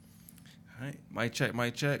All right, mic check,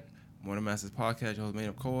 mic check. Morning Masters Podcast, your host, Made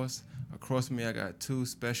of Course. Across from me, I got two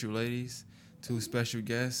special ladies, two special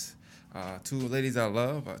guests, two ladies I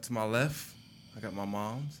love. To my left, I got my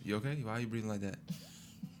moms. You okay? Why are you breathing like that?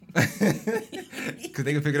 Because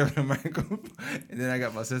they can pick it up in the microphone. And then I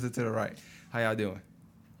got my sister to the right. How y'all doing?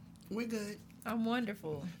 We're good. I'm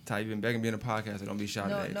wonderful. Ty, you've been begging me on the podcast, so don't be shy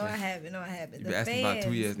today. No, I haven't. You've been asking about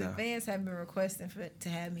 2 years now. The fans have been requesting to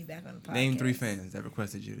have me back on the podcast. Name 3 fans that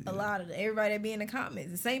requested you to do A lot of everybody that be in the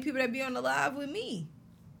comments. The same people that be on the live with me.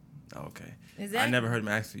 Oh, okay. Exactly. I never heard them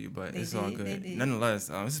ask for you, but it's all good. They did.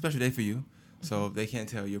 Nonetheless, it's a special day for you, so if they can't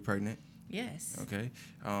tell you're pregnant. Yes. Okay.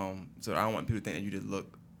 So I don't want people to think that you just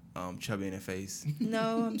look chubby in the face.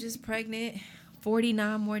 No, I'm just pregnant.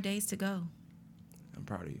 49 more days to go. I'm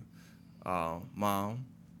proud of you. Mom,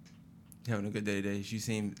 you having a good day today?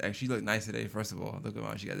 She looked nice today, first of all. Look at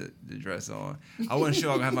mom, she got the dress on. I wasn't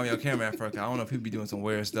sure I was going to have mommy on camera at first, 'cause I don't know if people be doing some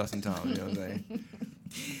weird stuff sometimes, you know what I'm saying?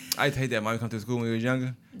 I used to hate that mommy come to school when we was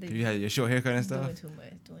younger. You had your short haircut and stuff. Doing too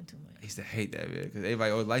much. I used to hate that, man, because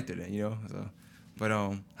everybody always liked her then, you know? So, but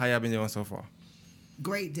how y'all been doing so far?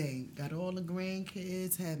 Great day. Got all the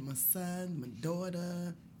grandkids, had my son, my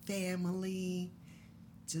daughter, family.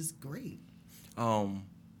 Just great.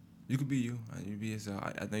 You could be you. You be yourself.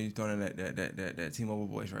 I know you're throwing in that T-Mobile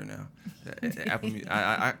voice right now. That Apple Music.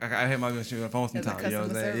 I had my on the phone sometimes. You know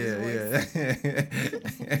what I'm saying?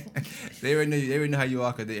 Yeah. They already know how you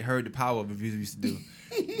are because they heard the power reviews we used to do.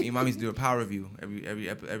 Me and Mom used to do a power review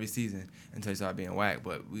every season until it started being whack.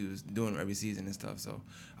 But we was doing them every season and stuff. So,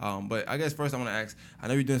 but I guess first I want to ask. I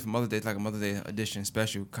know you're doing it for Mother's Day. It's like a Mother's Day edition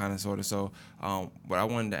special kind of sort of. So, but I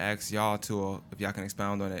wanted to ask y'all too, if y'all can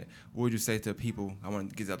expound on it. What would you say to people? I want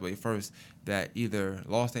to get that the way first that either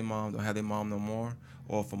lost their mom, don't have their mom no more,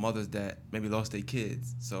 or for mothers that maybe lost their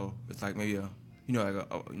kids. So it's like maybe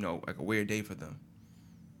like a weird day for them.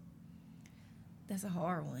 That's a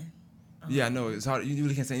hard one. Yeah, I know it's hard. You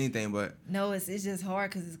really can't say anything, but no, it's just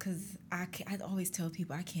hard because I always tell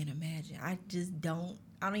people I can't imagine. I don't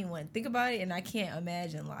even want to think about it, and I can't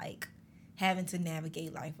imagine like having to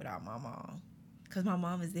navigate life without my mom, because my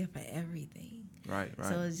mom is there for everything. Right.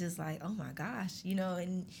 So it's just like, oh my gosh,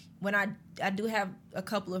 and when I do have a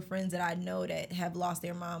couple of friends that I know that have lost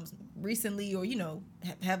their moms recently, or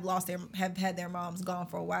have had their moms gone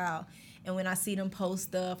for a while, and when I see them post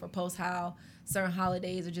stuff or post how certain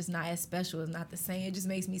holidays are just not as special, it's not the same, it just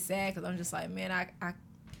makes me sad because I'm just like, man, I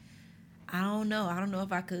don't know. I don't know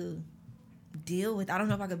if I could deal with. I don't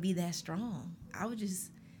know if I could be that strong. I would just.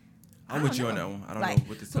 I'm with you on that one. I don't know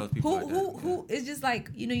what to tell people like that. Who? It's just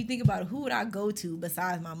like, you think about it, who would I go to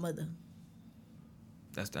besides my mother?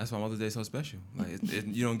 That's why Mother's Day is so special. Like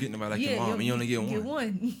you don't get nobody like your mom, and you only get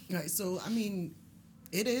one. Right. So I mean,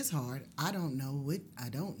 it is hard. I don't know it. I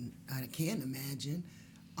can't imagine.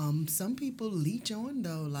 Some people leech on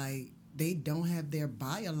though, like they don't have their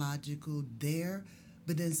biological there,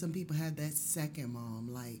 but then some people have that second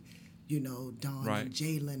mom, like. Dawn right. and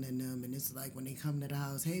Jalen and them, and it's like when they come to the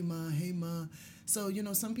house, hey ma. So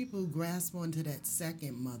some people grasp onto that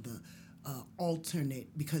second mother, alternate,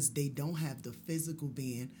 because they don't have the physical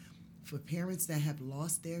being. For parents that have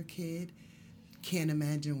lost their kid, can't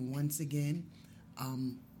imagine once again.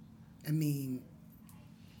 I mean,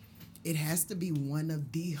 it has to be one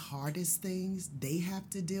of the hardest things they have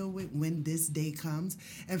to deal with when this day comes.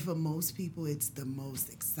 And for most people, it's the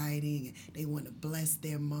most exciting. They want to bless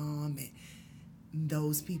their mom, and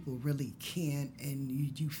those people really can't. And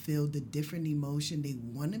you feel the different emotion. They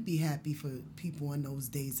want to be happy for people on those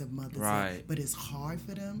days of Mother's Day, but it's hard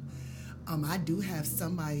for them. I do have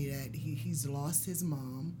somebody that he's lost his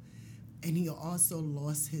mom, and he also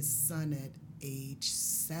lost his son at age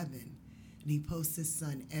 7. And he posts his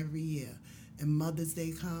son every year. And Mother's Day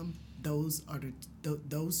come, those are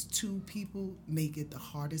those two people make it the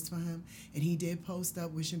hardest for him. And he did post up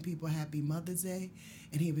wishing people happy Mother's Day.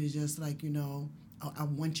 And he was just like, I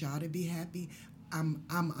want y'all to be happy. I'm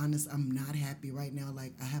honest, I'm not happy right now.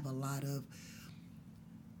 Like, I have a lot of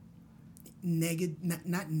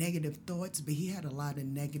not negative thoughts, but he had a lot of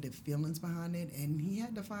negative feelings behind it, and he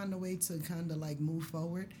had to find a way to kind of like move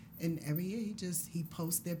forward. And every year he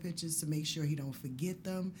posts their pictures to make sure he don't forget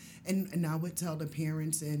them. And I would tell the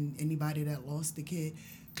parents and anybody that lost a kid,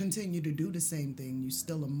 continue to do the same thing. You're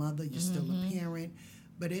still a mother, you're still a parent,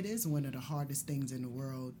 but it is one of the hardest things in the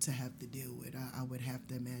world to have to deal with. I would have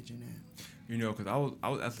to imagine that. Because I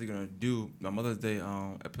was actually gonna do my Mother's Day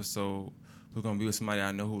episode. We're gonna be with somebody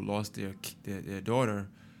I know who lost their daughter,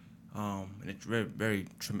 and it's very, very.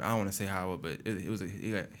 I don't want to say how, but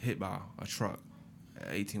he got hit by a truck,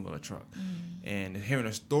 an 18-wheeler truck. And hearing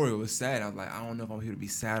a story was sad. I was like, I don't know if I'm here to be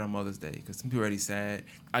sad on Mother's Day because some people are already sad.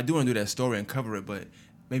 I do want to do that story and cover it, but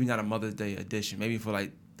maybe not a Mother's Day edition. Maybe for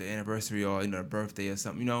like the anniversary or a birthday or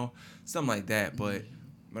something, something like that. But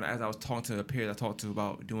as I was talking to the peers I talked to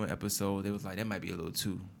about doing an episode, they was like, that might be a little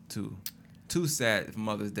too sad for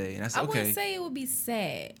Mother's Day. And I said, okay. I wouldn't say it would be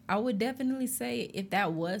sad. I would definitely say if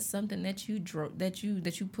that was something that you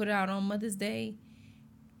put out on Mother's Day,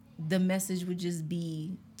 the message would just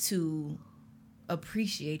be to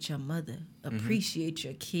appreciate your mother, appreciate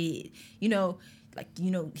your kid.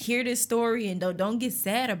 Hear this story and don't get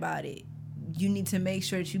sad about it. You need to make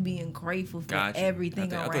sure that you're being grateful for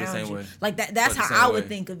everything around you. Like that's how I would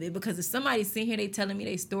think of it. Because if somebody's sitting here, they telling me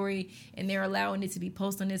their story and they're allowing it to be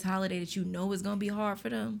posted on this holiday that you know is gonna be hard for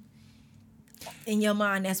them, in your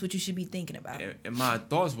mind, that's what you should be thinking about. And my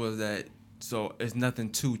thoughts was that so it's nothing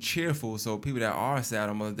too cheerful. So people that are sad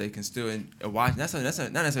on Mother's Day can still watch. Not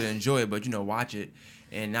necessarily enjoy it, but watch it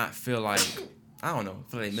and not feel like feel like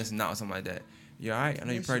they're missing out or something like that. You all right? I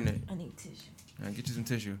know you're pregnant. I need tissue. Right, get you some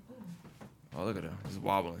tissue. Oh, look at her. Just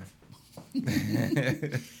wobbling.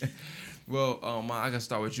 Well, I got to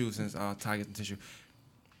start with you since Ty gets some tissue.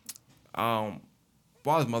 Why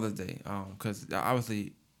was Mother's Day? Because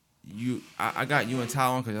obviously, I got you and Ty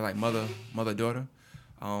on because you're like mother-daughter.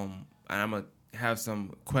 And I'm going to have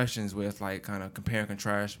some questions with like kind of compare and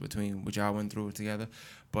contrast between what y'all went through together.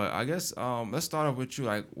 But I guess let's start off with you.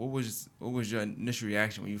 Like, what was your initial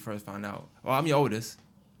reaction when you first found out? Well, I'm your oldest,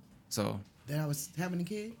 so... That I was having a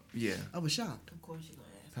kid? Yeah. I was shocked. Of course you're going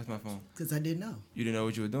to ask. That's my phone. Because I didn't know. You didn't know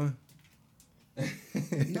what you were doing?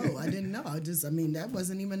 No, I didn't know. That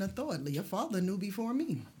wasn't even a thought. Your father knew before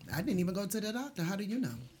me. I didn't even go to the doctor. How do you know?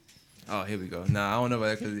 Oh, here we go. Nah, I don't know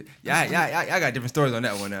about that because I got different stories on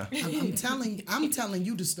that one now. I'm telling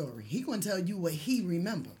you the story. He gonna tell you what he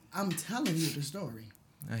remember. I'm telling you the story.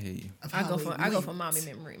 I hear you. I go for mommy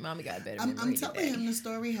memory. Mommy got a better memory. I'm telling him the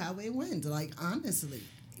story how it went. Like honestly,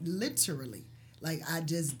 literally, like I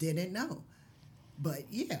just didn't know. But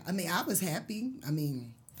yeah, I was happy.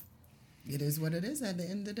 It is what it is. At the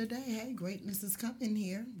end of the day, hey, greatness is coming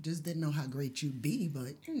here. Just didn't know how great you'd be,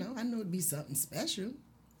 but I knew it'd be something special.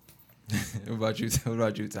 What about you,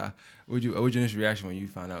 Ty? What was your initial reaction when you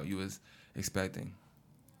found out you was expecting?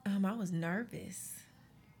 I was nervous.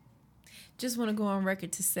 Just want to go on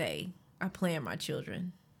record to say I plan my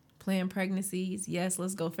children. Plan pregnancies. Yes,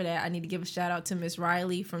 let's go for that. I need to give a shout out to Miss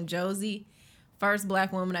Riley from Josie. First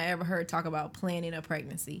black woman I ever heard talk about planning a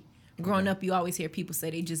pregnancy. Growing up, you always hear people say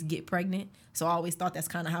they just get pregnant. So I always thought that's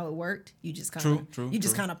kind of how it worked. You just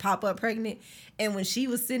kind of pop up pregnant. And when she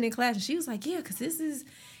was sitting in class, and she was like, yeah, because this is,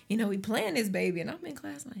 we planned this baby. And I'm in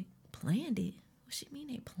class like, planned it? What she mean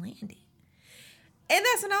they planned it? And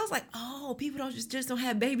that's when I was like, oh, people don't just don't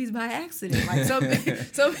have babies by accident. Like so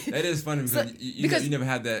that is funny because you never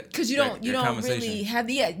had that. Because you don't really have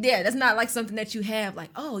that's not like something that you have like,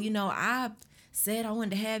 oh, I said I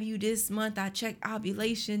wanted to have you this month. I checked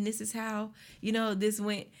ovulation. This is how, this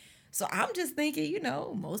went. So I'm just thinking,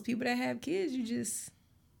 most people that have kids, you just.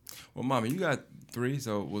 Well, Mommy, you got 3,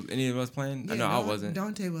 so was any of us playing? Yeah, no, I wasn't.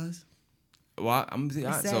 Dante was. Well, I don't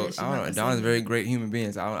know. Donna's a very great human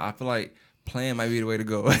being. So I feel like playing might be the way to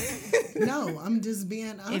go. No, I'm just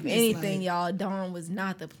being honest. If anything, y'all, Dawn was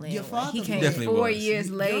not the plan. Your father he came 4 years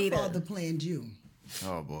later. Your father planned you.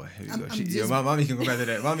 Oh boy, here we go. Mommy can go back to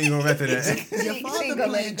that. Your father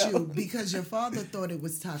planned you because your father thought it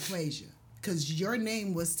was Taquasia. Because your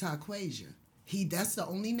name was Taquasia. That's the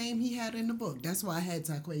only name he had in the book. That's why I had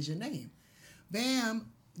Taquasia name. Bam,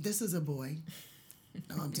 this is a boy.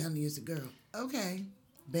 No, I'm telling you it's a girl. Okay,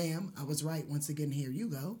 bam, I was right. Once again, here you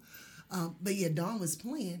go. But yeah, Dawn was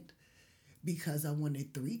planned because I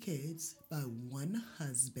wanted 3 kids by one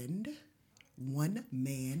husband. One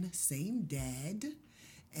man, same dad,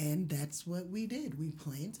 and that's what we did. We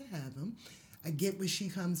planned to have him. I get where she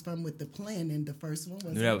comes from with the plan, and the first one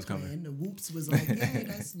wasn't that was planned. Coming. The whoops was like, yeah,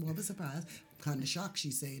 that's more of a surprise. Kind of shocked,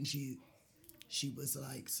 she's saying she was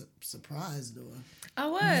like surprised or. I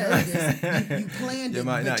was. You planned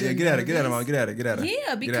it. Get at it, Mom. Get at it.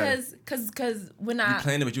 Yeah, because when you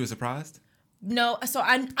planned it, but you were surprised. No, so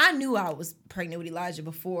I knew I was pregnant with Elijah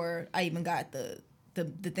before I even got the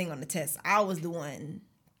thing on the test. I was the one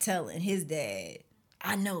telling his dad,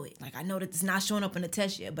 I know it. Like, I know that it's not showing up on the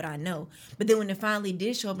test yet, but I know. But then when it finally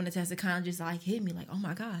did show up on the test, it kind of just like hit me like, oh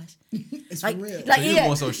my gosh. It's like, real. Like, so you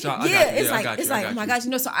were so shocked. It's like, oh my gosh.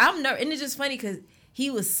 So I'm nervous. And it's just funny because he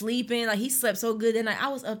was sleeping. Like, he slept so good that night. I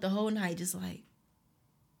was up the whole night just like,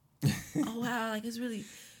 oh wow. Like, it's really,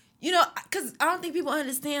 You know, because I don't think people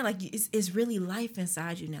understand, like, it's really life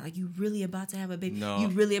inside you now. Like, you really about to have a baby. No. You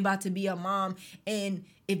really about to be a mom. And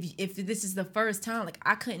if this is the first time, like,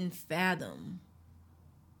 I couldn't fathom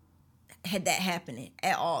had that happening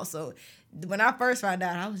at all. So when I first found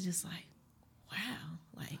out, I was just like, wow,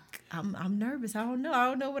 like, I'm nervous. I don't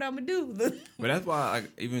know what I'm gonna do. But that's why,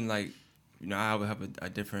 like, even like, you know, I would have a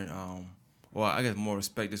different well, I guess more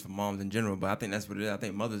respect just for moms in general, but I think that's what it is. I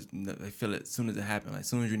think mothers, they feel it as soon as it happens. Like, as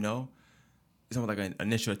soon as you know, it's almost like an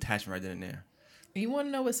initial attachment right then and there. You want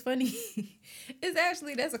to know what's funny? It's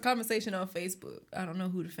actually, that's a conversation on Facebook. I don't know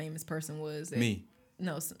who the famous person was. Me.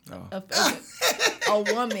 No, a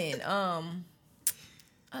woman.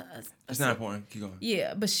 It's not important. Keep going.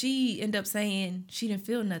 Yeah, but she ended up saying she didn't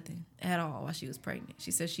feel nothing at all while she was pregnant.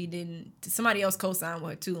 She said she didn't. Somebody else co-signed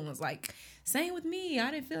with her too and was like, same with me. I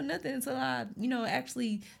didn't feel nothing until I,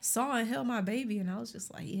 actually saw and held my baby. And I was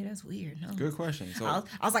just like, yeah, that's weird. No. Good question. So I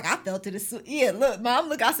was like, I felt it as soon. Yeah, look, Mom,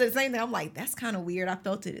 look, I said the same thing. I'm like, that's kind of weird. I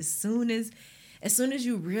felt it as soon as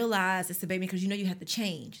you realize it's a baby, because you have to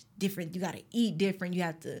change different. You got to eat different. You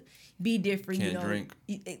have to be different. Can't drink.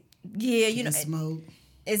 Can't smoke.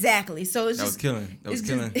 Exactly. So it's that just was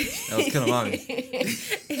killing mommy.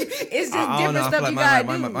 It's just different stuff you gotta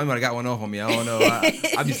do. My might have got one off on me. I don't know.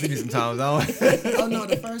 I be sleepy sometimes. Oh no,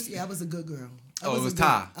 the first I was a good girl. It was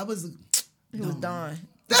Ty. I was. It was Dawn.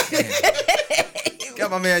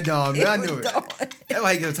 Got my man Dawn, man. I knew it. That's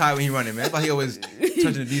why he gets tired when he running, man. That's why he always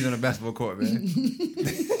touching the D's on the basketball court, man.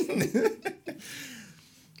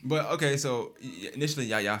 But okay, so initially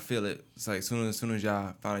y'all feel it. It's like as soon as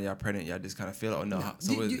y'all find out y'all pregnant, y'all just kind of feel it, or no?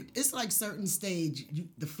 So it's like certain stage.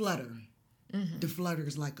 The flutter, the flutter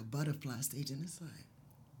is like a butterfly stage, and it's like,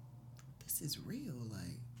 this is real.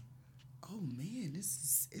 Like, oh man,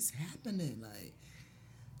 it's happening. Like,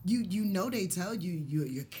 they tell you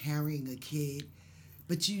you're carrying a kid,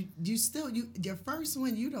 but you still your first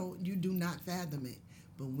one you do not fathom it.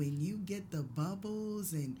 But when you get the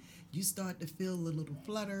bubbles and you start to feel the little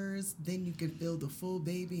flutters, then you can feel the full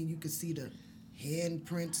baby and you can see the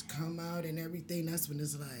handprints come out and everything. That's when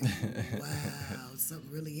it's like, wow,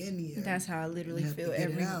 something really in here. That's how I literally feel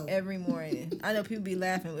every morning. I know people be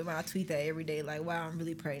laughing when I tweet that every day, like, wow, I'm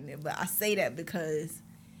really pregnant. But I say that because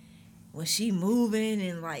when she moving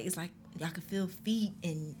and like, it's like y'all can feel feet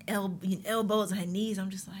and elbows and her knees.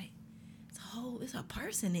 I'm just like, it's a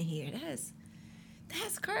person in here.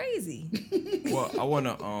 That's crazy. Well, I want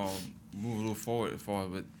to move a little forward as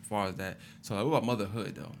far as that. So, what about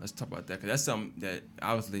motherhood, though? Let's talk about that, because that's something that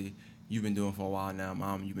obviously you've been doing for a while now.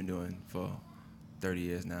 Mom, you've been doing for 30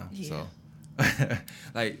 years now. Yeah. So,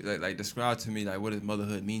 like, describe to me, like, what does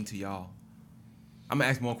motherhood mean to y'all? I'm gonna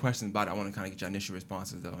ask more questions about it. I want to kind of get your initial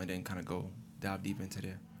responses though, and then kind of dive deep into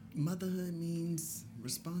there. Motherhood means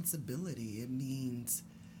responsibility. It means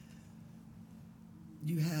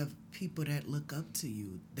you have people that look up to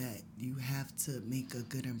you, that you have to make a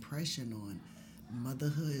good impression on.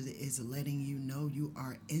 Motherhood is letting you know you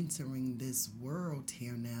are entering this world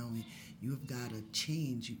here now, and you have got to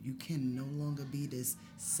change. You can no longer be this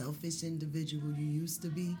selfish individual you used to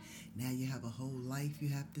be. Now you have a whole life you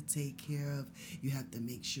have to take care of. You have to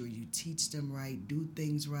make sure you teach them right, do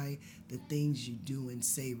things right. The things you do and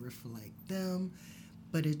say reflect them.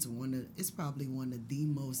 But it's probably one of the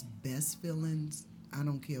most best feelings. I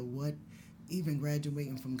don't care what, even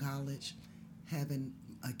graduating from college, having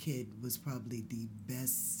a kid was probably the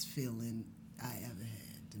best feeling I ever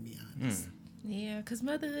had, to be honest. Yeah, because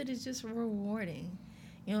motherhood is just rewarding.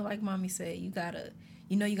 Like Mommy said, you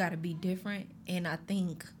gotta be different. And I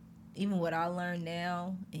think even what I learned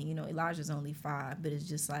now, and Elijah's only 5, but it's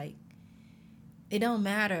just like, it don't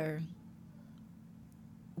matter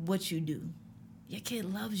what you do. Your kid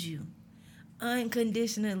loves you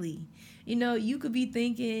unconditionally. You could be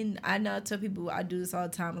thinking, I know I tell people I do this all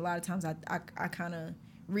the time. A lot of times I kind of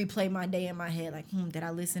replay my day in my head, like, did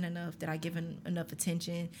I listen enough? Did I give enough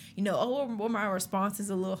attention? Or my response is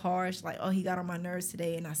a little harsh, like, he got on my nerves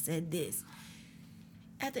today and I said this.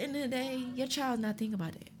 At the end of the day, your child's not thinking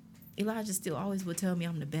about that. Elijah still always will tell me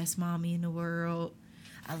I'm the best mommy in the world.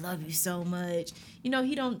 I love you so much.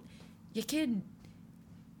 Your kid,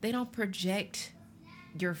 they don't project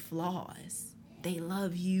your flaws. They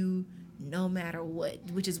love you no matter what,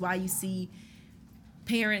 which is why you see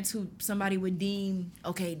parents who somebody would deem,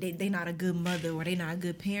 okay, they not a good mother or they not a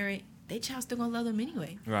good parent, they child still gonna love them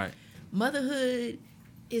anyway. Right. Motherhood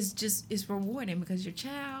is rewarding because your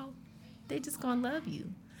child, they just gonna love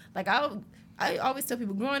you. Like I always tell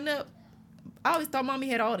people, growing up, I always thought Mommy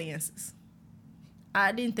had all the answers.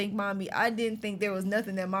 I didn't think there was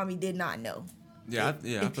nothing that Mommy did not know. Yeah, I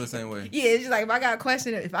feel the same way. Yeah, it's just like, if I got a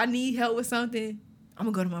question, if I need help with something, I'm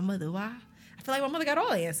gonna go to my mother. Why? I feel like my mother got all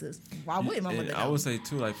the answers. Why wouldn't my mother know? I would say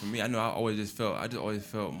too, like for me, I know I just always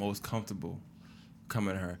felt most comfortable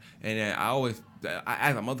coming to her, and then I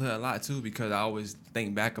ask my mother a lot too, because I always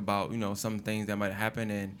think back about, you know, some things that might happen,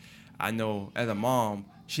 and I know as a mom,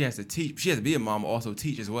 she has to teach. She has to be a mom, also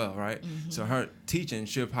teach as well, right? Mm-hmm. So her teaching,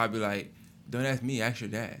 she'll probably be like, "Don't ask me, ask your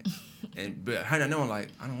dad." But her not knowing, like,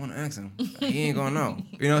 I don't want to ask him. He ain't gonna know.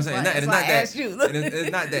 You know what I'm saying?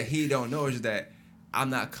 It's not that he don't know. It's just that I'm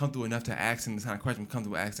not comfortable enough to ask him this kind of question. I'm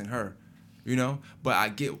comfortable asking her, you know. But I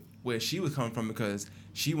get where she was coming from, because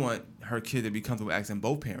she want her kid to be comfortable asking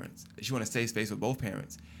both parents. She want to stay space with both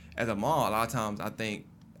parents. As a mom, a lot of times I think,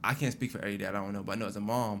 I can't speak for every dad, I don't know, but I know as a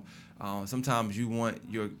mom, sometimes you want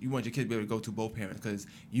your kid to be able to go to both parents, because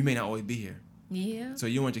you may not always be here. Yeah. So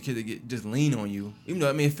you want your kid to just lean on you, even though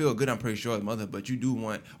it may feel good, I'm pretty sure, as a mother, but you do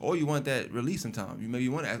want, or you want that release sometimes. Maybe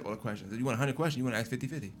you want to ask all the questions. If you want 100 questions, you want to ask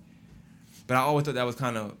 50-50. But I always thought that was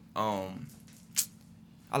kind of,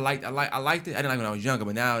 I liked it. I didn't like it when I was younger,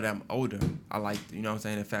 but now that I'm older, I liked it. You know what I'm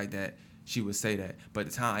saying? The fact that she would say that. But at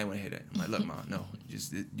the time, I didn't want to hear that. I'm like, look, Mom, no.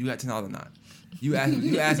 Just, you got $10 or not? You ask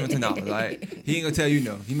him $10, right? He ain't gonna tell you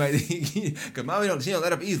no. He might, cause Mommy she don't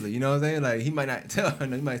let up easily. You know what I'm saying? Like, he might not tell her.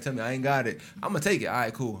 No, he might tell me I ain't got it. I'm gonna take it. All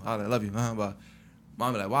right, cool. I love you. But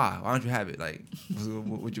Mom be like, why? Why don't you have it? Like,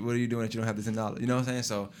 what are you doing that you don't have the $10? You know what I'm saying?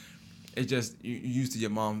 So it's just you used to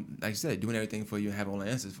your mom, like you said, doing everything for you and having all the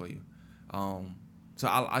answers for you. So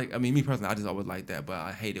I mean, me personally, I just always like that. But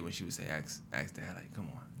I hate it when she would say, ask Dad. Like, come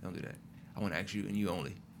on, don't do that. I want to ask you and you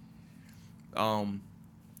only.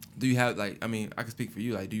 Do you have, like, I mean, I can speak for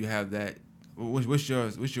you. Like, do you have that? What's your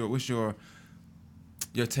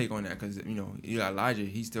take on that? Because, you know, you got Elijah.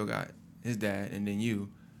 He still got his dad, and then you.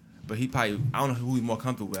 But he probably, I don't know who he's more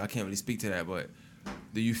comfortable with. I can't really speak to that. But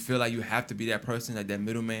do you feel like you have to be that person, like that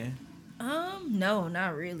middleman? No,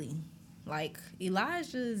 not really. Like,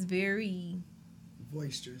 Elijah is very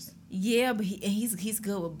boisterous. Yeah, but he's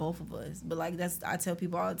good with both of us. But like I tell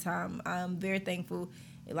people all the time, I'm very thankful.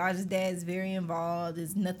 Elijah's dad is very involved.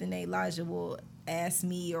 There's nothing that Elijah will ask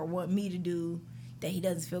me or want me to do that he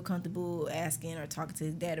doesn't feel comfortable asking or talking to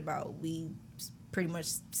his dad about. We pretty much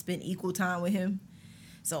spend equal time with him.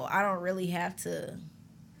 So I don't really have to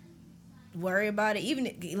worry about it. Even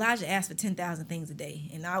Elijah asks for 10,000 things a day,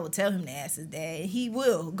 and I will tell him to ask his dad. He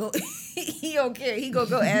will go. He don't care. He go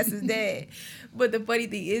ask his dad. But the funny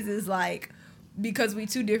thing is like, because we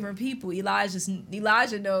two different people,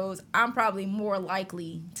 Elijah knows I'm probably more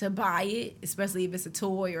likely to buy it, especially if it's a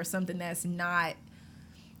toy or something that's not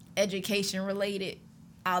education related.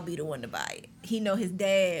 I'll be the one to buy it. He know his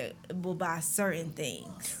dad will buy certain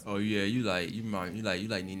things. Oh yeah, you like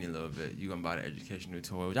Nene a little bit. You gonna buy the educational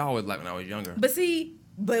toy, which I always liked when I was younger.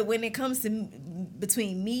 But when it comes to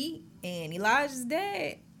between me and Elijah's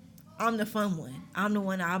dad, I'm the fun one. I'm the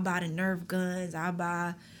one. I'll buy the Nerf guns. I'll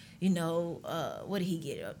buy, what did he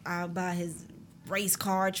get? I'll buy his race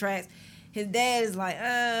car tracks. His dad is like,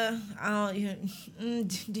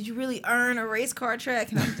 did you really earn a race car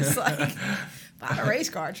track? And I'm just like, buy a race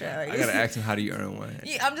car track. I gotta ask him, how do you earn one?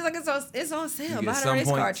 Yeah, I'm just like, it's on sale. Buy the race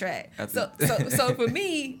car track. So for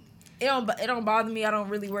me, it don't bother me. I don't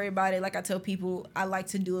really worry about it. Like I tell people, I like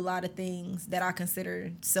to do a lot of things that I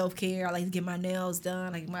consider self-care. I like to get my nails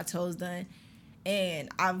done, like my toes done. And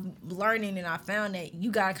I'm learning, and I found that you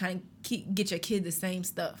gotta kind of get your kid the same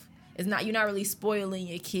stuff. You're not really spoiling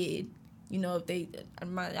your kid. If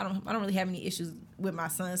I don't really have any issues with my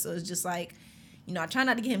son, so it's just like, I try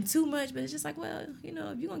not to get him too much, but it's just like, well, if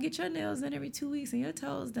you're gonna get your nails done every 2 weeks and your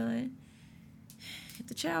toes done, if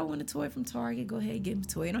the child want a toy from Target, go ahead and get him a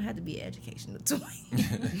toy. It don't have to be an educational toy.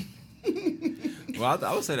 Well,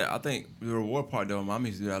 I would say that I think the reward part though, Mom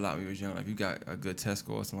used to do that a lot when we was young. Like, if you got a good test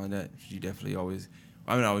score or something like that, she definitely always.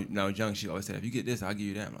 When I was young, she always said, if you get this, I'll give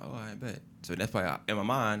you that. I'm like, oh, I bet. So that's why in my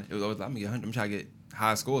mind, it was always like, I'm trying to get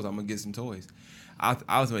high scores. I'm gonna get some toys.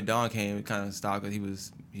 I was when Don came, it kind of stopped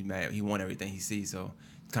because he mad. He won everything he sees, so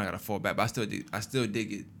kind of got to fall back. But I still did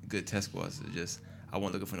get good test scores. It's just I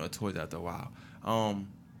wasn't looking for no toys after a while. Tom,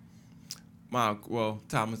 I'm gonna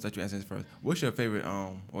let you answer this first. What's your favorite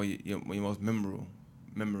or your most memorable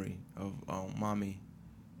memory of mommy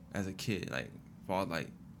as a kid, like for all like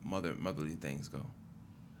motherly things go?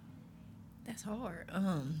 That's hard.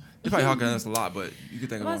 It's probably hard because that's a lot, but you could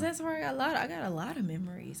think of one. That's hard. I got a lot of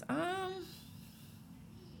memories. I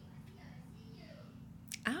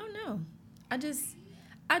don't know. I just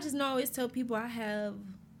know I always tell people I have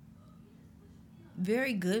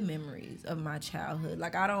very good memories of my childhood.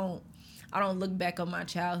 Like I don't look back on my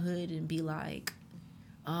childhood and be like,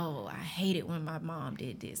 oh, I hate it when my mom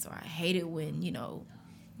did this, or I hate it when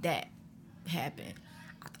that happened.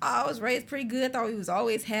 I was raised pretty good. I thought we was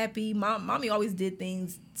always happy. Mommy always did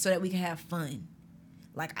things so that we could have fun.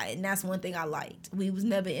 And that's one thing I liked. We was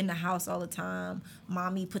never in the house all the time.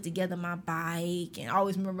 Mommy put together my bike, and I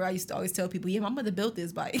always remember I used to always tell people, "Yeah, my mother built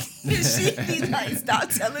this bike." She'd be like, "Stop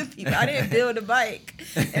telling people I didn't build a bike."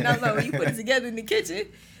 And I'm like, "Well, you put it together in the kitchen."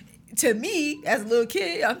 To me, as a little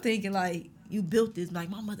kid, I'm thinking like, "You built this?" Like,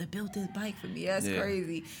 my mother built this bike for me. That's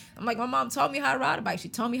crazy. I'm like, my mom taught me how to ride a bike. She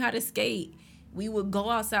taught me how to skate. We would go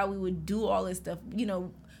outside. We would do all this stuff. You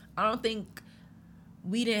know, I don't think.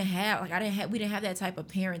 We didn't have that type of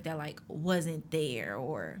parent that like wasn't there,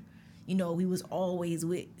 or you know, we was always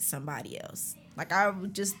with somebody else. Like, I was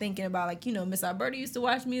just thinking about, like, you know, Miss Alberta used to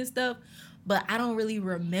watch me and stuff, but I don't really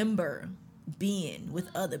remember being with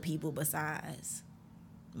other people besides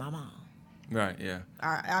my mom. Right, yeah.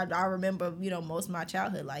 I remember, you know, most of my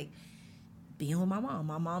childhood, like, being with my mom.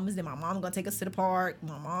 My mom is there. My mom gonna take us to the park.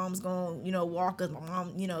 My mom's gonna, you know, walk us. My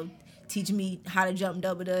mom, you know, teaching me how to jump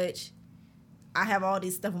double dutch. I have all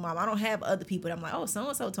this stuff with my mom. I don't have other people that I'm like, oh,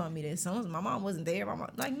 so-and-so taught me this. My mom wasn't there. My mom,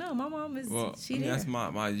 like, no, my mom is, she there. That's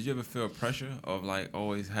my, did you ever feel pressure of, like,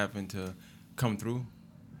 always having to come through?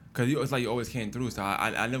 Because it's like you always came through. So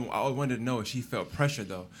I always wanted to know if she felt pressure,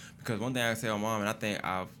 though. Because one thing I say on mom, and I think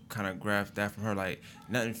I've kind of grasped that from her, like,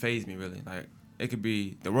 nothing fazed me, really. Like, it could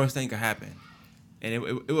be, the worst thing could happen. And it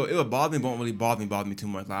would bother me, but it won't really bother me too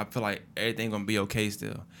much. Like, I feel like everything going to be okay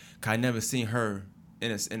still. Because I never seen her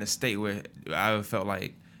in a state where I felt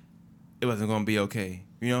like it wasn't gonna be okay.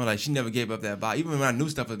 You know, like, she never gave up that vibe. Even when I knew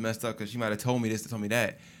stuff was messed up, because she might have told me this, told me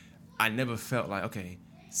that, I never felt like, okay,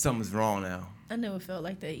 something's wrong now. I never felt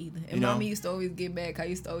like that either. And Mommy used to always get back. I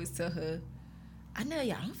used to always tell her, I know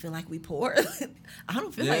y'all don't feel like we poor. I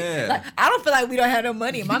don't feel like I don't feel like we don't have no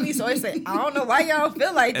money. And Mommy used to always say, I don't know why y'all don't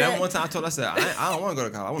feel like that. And one time I told her, I said, I don't want to go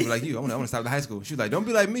to college. I want to be like you. I want to stop at high school. She was like, don't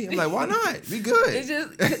be like me. I'm like, why not? Be good. It's just,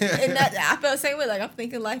 and that, I felt the same way. Like, I'm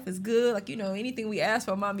thinking life is good. Like, you know, anything we ask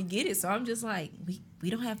for, Mommy get it. So I'm just like, we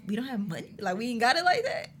don't have money. Like, we ain't got it like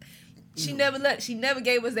that. She never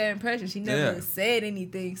gave us that impression. She never said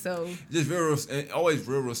anything. So just always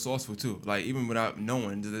real resourceful too. Like, even without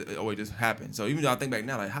knowing, it always just happened. So even though I think back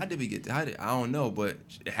now, like, how did we get there? I don't know, but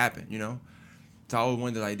it happened. You know. So I always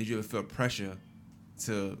wonder, like, did you ever feel pressure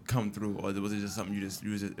to come through, or was it just something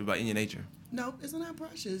you was about in your nature? No, it's not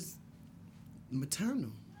pressure. It's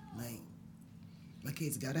maternal. Like, my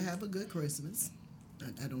kids gotta have a good Christmas.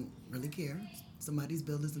 I don't really care. Somebody's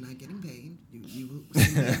bill is not getting paid. You will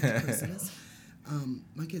see me after Christmas.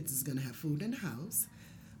 My kids is going to have food in the house.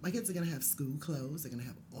 My kids are going to have school clothes. They're going to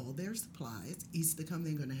have all their supplies. Easter come,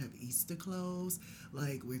 they're going to have Easter clothes.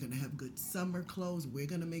 Like, we're going to have good summer clothes. We're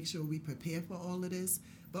going to make sure we prepare for all of this.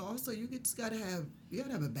 But also, you just got to have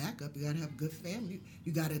a backup. You got to have good family.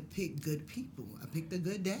 You got to pick good people. I picked a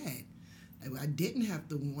good dad. I didn't have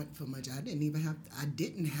to want for much. I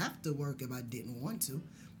didn't have to work if I didn't want to.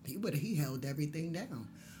 He held everything down.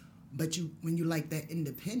 But when you like that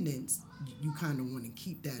independence, you kind of want to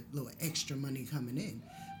keep that little extra money coming in.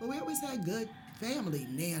 But we always had good family.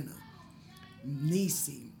 Nana,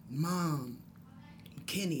 Niecy, Mom,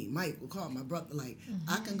 Kenny, Mike will call my brother. Like,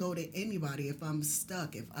 I can go to anybody if I'm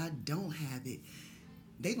stuck. If I don't have it,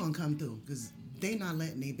 they gonna come through, because they not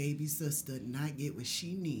letting their baby sister not get what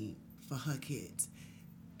she need for her kids.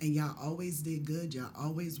 And y'all always did good. Y'all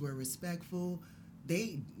always were respectful.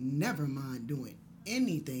 They never mind doing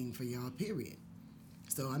anything for y'all, period.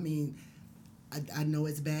 So, I mean, I know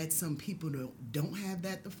it's bad. Some people don't have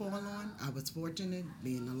that to fall on. I was fortunate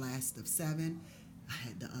being the last of 7. I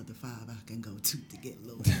had the other 5 I can go to get a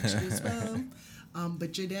little extras from.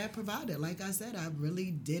 But your dad provided. Like I said, I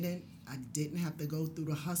didn't have to go through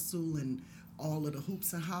the hustle and all of the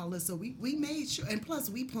hoops and hollers. So we made sure, and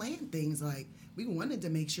plus we planned things. Like, we wanted to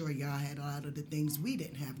make sure y'all had a lot of the things we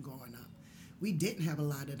didn't have growing up. We didn't have a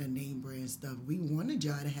lot of the name brand stuff. We wanted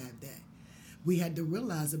y'all to have that. We had to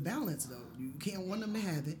realize the balance, though. You can't want them to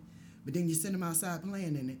have it, but then you send them outside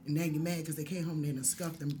playing in it, and now you're mad because they came home there and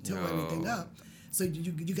scuffed them, tore everything up. So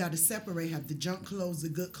you got to separate, have the junk clothes, the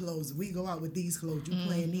good clothes. We go out with these clothes, you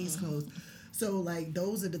play in these clothes. So, like,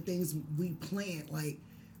 those are the things we planned. Like,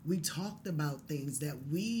 we talked about things that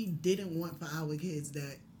we didn't want for our kids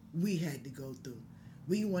that we had to go through.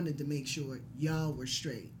 We wanted to make sure y'all were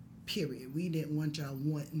straight. Period. We didn't want y'all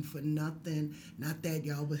wanting for nothing. Not that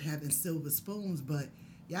y'all was having silver spoons, but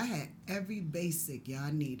y'all had every basic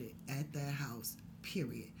y'all needed at that house.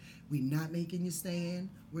 Period. We not making you stand.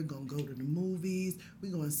 We're going to go to the movies.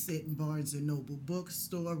 We're going to sit in Barnes & Noble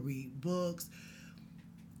bookstore, read books.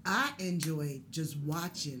 I enjoyed just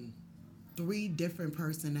watching 3 different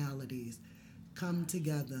personalities come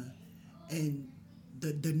together, and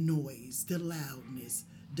the noise, the loudness,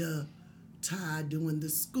 the Ty doing the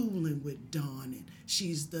schooling with Dawn, and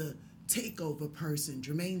she's the takeover person.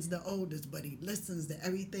 Jermaine's the oldest, but he listens to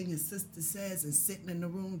everything his sister says and sitting in the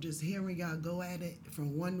room just hearing y'all go at it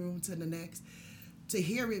from one room to the next. To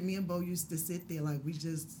hear it, me and Bo used to sit there like we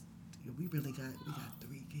really got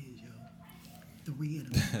 3 kids, yo. 3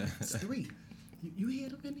 of them. It's 3. You hear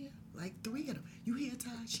them in there? Like 3 of them. You hear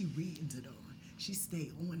Ty? She reading to Dawn. She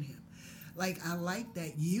stay on him. Like, I like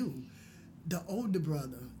that you, the older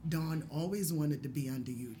brother, Dawn always wanted to be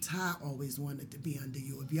under you. Ty always wanted to be under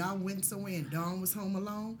you. If y'all went somewhere and Dawn was home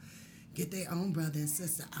alone, get their own brother and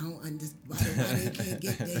sister. I don't understand why they can't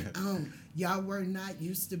get their own. Y'all were not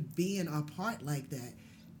used to being apart like that.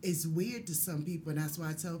 It's weird to some people, and that's why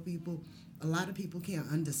I tell people, a lot of people can't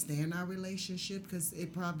understand our relationship because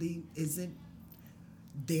it probably isn't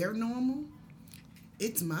their normal.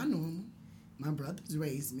 It's my normal. My brothers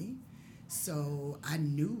raised me. So I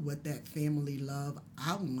knew what that family love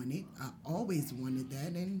I wanted. I always wanted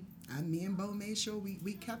that, and me and Bo made sure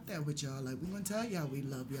we kept that with y'all. Like, we're going to tell y'all we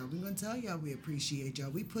love y'all. We're going to tell y'all we appreciate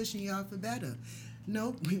y'all. We pushing y'all for better.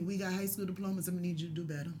 Nope, we got high school diplomas. I'm going to need you to do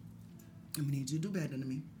better. I'm going to need you to do better than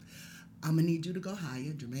me. I'm going to need you to go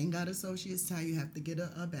higher. Jermaine got associates. Ty, you have to get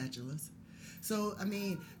a bachelor's. So, I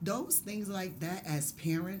mean, those things like that as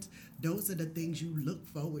parents, those are the things you look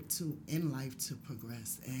forward to in life to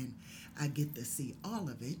progress. And I get to see all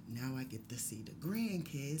of it. Now I get to see the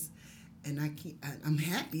grandkids. And I'm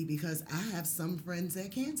happy because I have some friends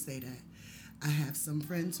that can't say that. I have some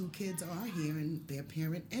friends whose kids are here and their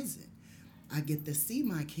parent isn't. I get to see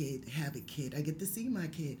my kid have a kid. I get to see my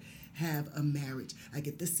kid have a marriage. I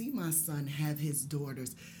get to see my son have his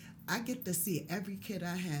daughters. I get to see every kid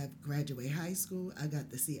I have graduate high school. I got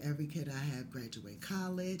to see every kid I have graduate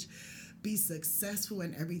college, be successful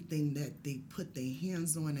in everything that they put their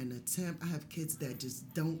hands on and attempt. I have kids that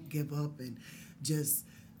just don't give up and just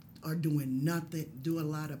are doing nothing, do a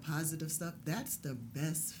lot of positive stuff. That's the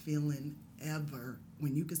best feeling ever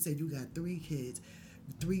when you can say you got 3 kids,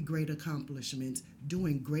 3 great accomplishments,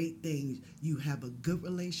 doing great things. You have a good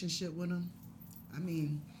relationship with them. I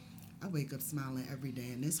mean, I wake up smiling every day,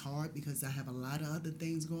 and it's hard because I have a lot of other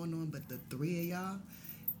things going on, but the 3 of y'all,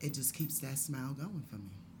 it just keeps that smile going for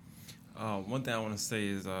me. One thing I want to say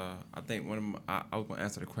is I think I was going to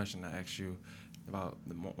answer the question I asked you about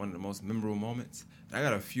one of the most memorable moments. I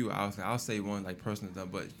got a few. I'll say one like personal stuff,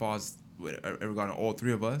 but as far as regarding all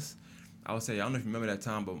 3 of us, I would say, I don't know if you remember that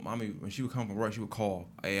time, but Mommy, when she would come from work, she would call,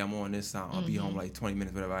 hey, I'm on this time. I'll be home like 20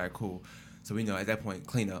 minutes, whatever. All right, cool. So we know at that point,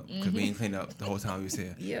 clean up, because we ain't cleaned up the whole time we was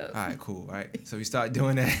here. Yep. All right, cool, right? So we start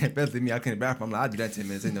doing that. Especially me, I clean the bathroom. I'm like, I'll do that 10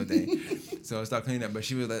 minutes, ain't no thing. So I start cleaning up. But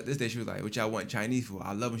she was like, this day she was like, what y'all want, Chinese food?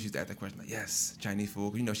 I love when she used to ask that question, like, yes, Chinese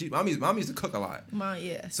food. You know, Mommy used to cook a lot.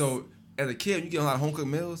 Yes. So as a kid, when you get a lot of home cooked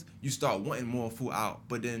meals, you start wanting more food out.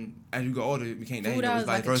 But then as you go older, it became that. It's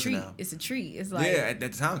vice versa now. It's a treat. It's like, yeah, at the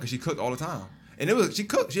time, because she cooked all the time. And she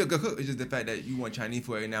cooked. She a good cook. It's just the fact that you want Chinese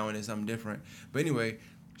food every now and then, something different. But anyway,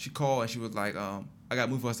 she called and she was like, I got a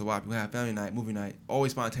movie for us to watch. We have family night, movie night.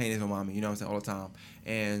 Always spontaneous with Mommy, you know what I'm saying, all the time.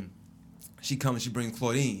 And she comes and she brings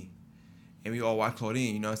Claudine. And we all watch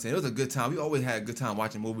Claudine, you know what I'm saying. It was a good time. We always had a good time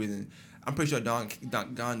watching movies. And I'm pretty sure Dawn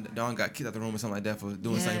got kicked out the room or something like that for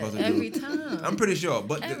doing something supposed to do. Every time. I'm pretty sure.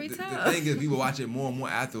 But the thing is, we would watch it more and more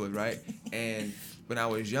afterwards, right? And when I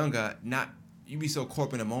was younger, you be so caught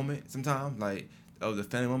up in the moment sometimes, like, of the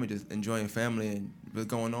family moment, just enjoying family and what's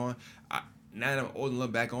going on. Now that I'm old and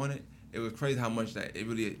look back on it, it was crazy how much that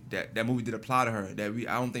movie did apply to her. I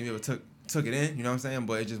don't think we ever took it in, you know what I'm saying?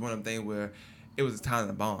 But it's just one of them things where it was a time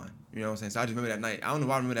to bond. You know what I'm saying? So I just remember that night. I don't know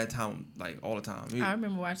why I remember that time like all the time. I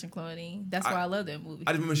remember watching Claudine. That's why I love that movie.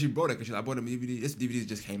 I just remember she brought it because I bought a DVD. This DVD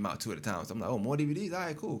just came out 2 at a time. So I'm like, oh, more DVDs? All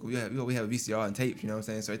right, cool. We have VCR and tapes, you know what I'm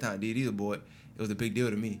saying? So every time DVDs were bought, it was a big deal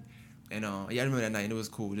to me. And I remember that night, and it was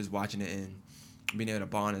cool just watching it and being able to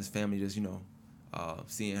bond as family, just, you know,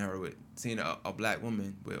 seeing a black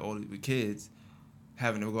woman with kids,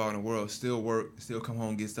 having to go out in the world, still work, still come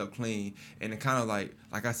home, get stuff clean. And it kind of like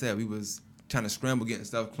I said, we was trying to scramble getting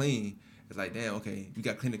stuff clean. It's like, damn, okay, we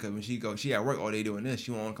got to clean it because when she at work all day doing this,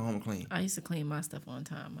 she won't want to come home and clean. I used to clean my stuff on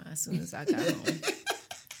time as soon as I got home.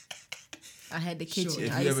 I had the kitchen. Sure.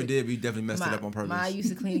 If you ever did, we definitely messed it up on purpose. I used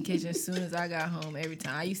to clean the kitchen as soon as I got home every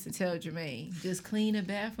time. I used to tell Jermaine, just clean the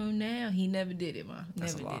bathroom now. He never did it, Ma.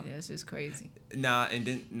 Never did it. That's just crazy. Nah,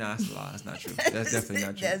 that's a lie. That's not true. That's definitely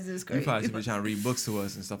not true. That's just crazy. You probably should be trying to read books to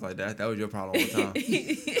us and stuff like that. That was your problem all the time.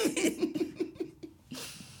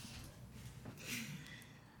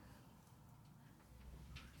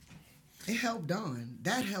 It helped Dawn.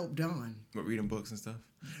 That helped Dawn. But reading books and stuff?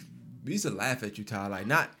 We used to laugh at you, Ty. Like,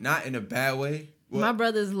 not in a bad way, My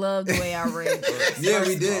brothers loved the way I read books. Yeah,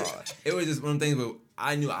 we did. It was just one of the things where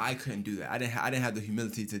I knew I couldn't do that. I didn't have the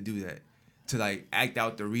humility to do that, to like act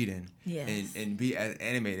out the reading and be as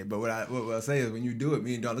animated. But what I'll say is when you do it,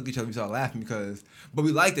 me and Dawn look at each other, we start laughing but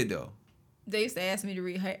we liked it though. They used to ask me to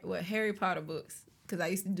read Harry Potter books because I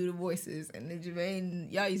used to do the voices, and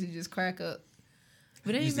y'all used to just crack up.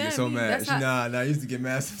 But they used to get so mad. I used to get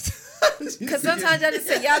mad. Because sometimes I just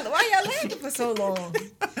say, why y'all laughing for so long?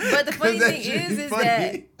 But the funny thing is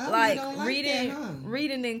that like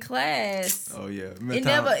reading in class. Oh yeah,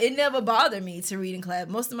 it never bothered me to read in class.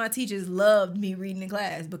 Most of my teachers loved me reading in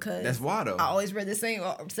class because that's why though. I always read the same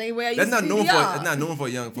way I used that's to. That's not normal for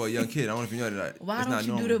a young kid. I don't know if you know that. Why don't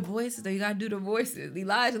you do the voices though? You gotta do the voices.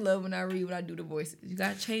 Elijah love when I do the voices. You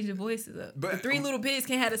gotta change the voices up. But the Three Little Pigs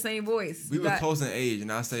can't have the same voice. We were close in age,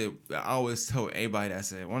 and I always told everybody that I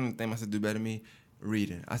said one of the things I said do better than me,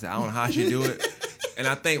 reading. I said I don't know how she do it. And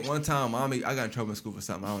I think one time, I got in trouble in school for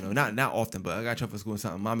something. I don't know, not often, but I got in trouble for school for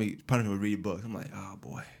something. Mommy punished me with reading books. I'm like, oh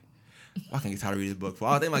boy, why can't I get tired of reading this book? For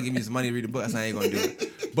all they might give me some money to read the book, I said I ain't gonna do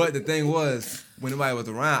it. But the thing was, when nobody was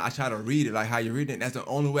around, I tried to read it like how you read it. And that's the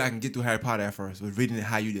only way I can get through Harry Potter at first, was reading it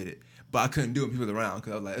how you did it. But I couldn't do it when people were around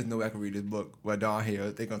because I was like, there's no way I can read this book with Dawn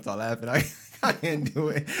here. They're gonna start laughing. I can't do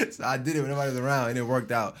it. So I did it when nobody was around, and it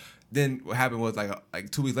worked out. Then what happened was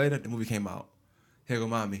like 2 weeks later, the movie came out. Here go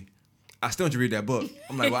mommy. I still want you to read that book.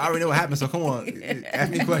 I'm like, well, I already know what happened, so come on, ask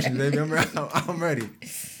me questions, baby. I'm ready.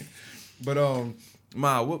 But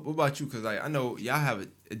Ma, what about you? Because I know y'all have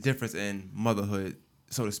a difference in motherhood,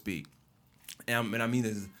 so to speak, and I mean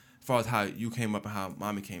as far as how you came up and how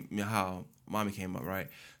mommy came up, right?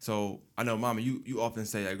 So I know, Mama, you often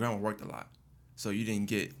say that grandma worked a lot, so you didn't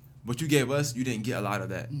get what you gave us. You didn't get a lot of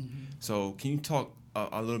that. Mm-hmm. So can you talk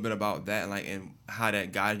a little bit about that, and how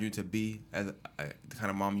that guided you to be as the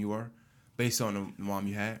kind of mom you were, based on the mom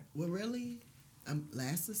you had? Well, really, I'm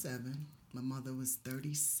last of 7. My mother was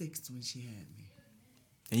 36 when she had me.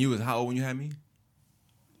 And you was how old when you had me?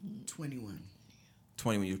 21.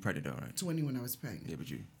 20 when you were pregnant, though, right? 20 when I was pregnant. Yeah, but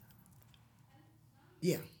you.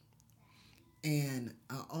 Yeah. And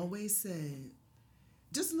I always said,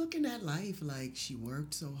 just looking at life, like she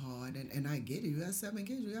worked so hard, and I get it. You got 7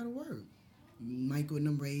 kids, you got to work. Michael and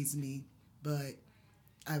them raised me, but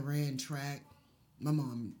I ran track. My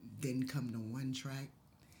mom didn't come to one track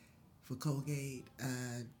for Colgate.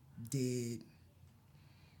 I did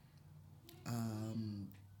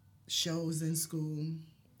shows in school.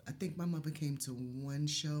 I think my mother came to one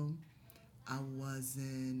show. I was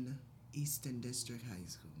in Eastern District High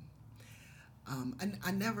School.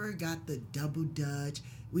 I never got the double dutch.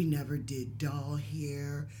 We never did doll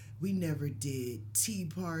hair. We never did tea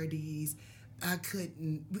parties.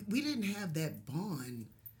 We didn't have that bond.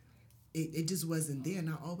 It just wasn't there. And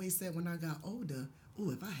I always said when I got older,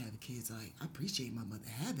 if I have kids, I appreciate my mother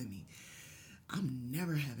having me. I'm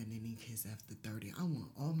never having any kids after 30. I want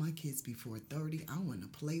all my kids before 30. I want to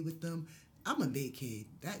play with them. I'm a big kid.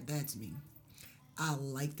 That's me. I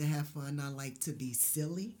like to have fun. I like to be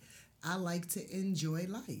silly. I like to enjoy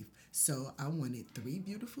life. So I wanted 3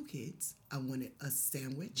 beautiful kids. I wanted a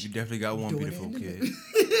sandwich. You definitely got one beautiful kid.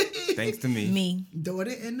 Thanks to me. Me.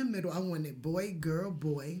 Daughter in the middle. I wanted boy, girl,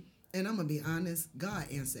 boy. And I'm going to be honest, God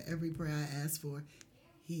answered every prayer I asked for.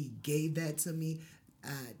 He gave that to me.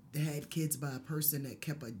 I had kids by a person that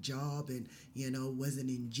kept a job and, wasn't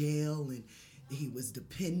in jail, and he was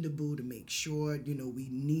dependable to make sure,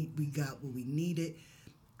 we got what we needed.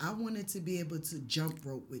 I wanted to be able to jump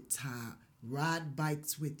rope with Ty, ride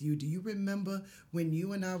bikes with you. Do you remember when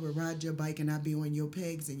you and I would ride your bike and I'd be on your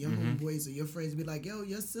pegs and your homeboys or your friends be like, yo,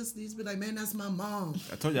 your sisters be like, man, that's my mom.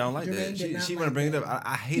 I told you I don't like that. She want to bring it up.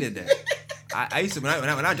 I hated that. I used to, when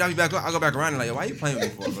I drive you back up, I go back around and like, yo, why are you playing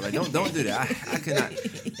with me for? But like, don't do that. I could not.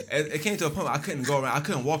 It came to a point where I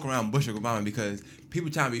couldn't walk around Bushwick with mama because people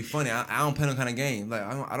trying to be funny. I don't play no kind of game. Like,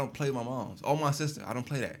 I don't play with my moms or my sister. I don't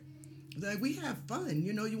play that. Like, we have fun.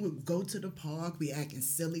 You would go to the park. We acting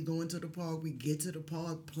silly going to the park. We get to the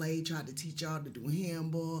park, play, try to teach y'all to do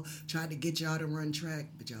handball, try to get y'all to run track,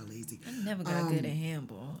 but y'all lazy. I never got good at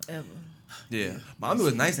handball, ever. Yeah. Mommy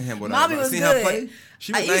was nice in handball. Mommy was good. Her play,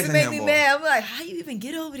 she was nice used to make me mad. I'm like, how you even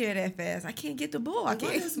get over there that fast? I can't get the ball. What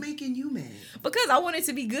is making you mad? Because I wanted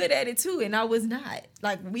to be good at it too, and I was not.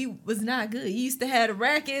 Like, we was not good. You used to have the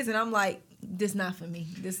rackets, and I'm like, this not for me.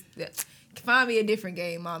 This find me a different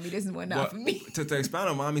game, Mommy. This is not for me. To expound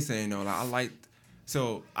on Mommy saying, I like.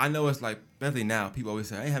 So I know it's like, especially now, people always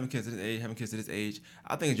say, I ain't having kids at this age,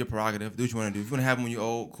 I think it's your prerogative. Do what you want to do. If you want to have them when you're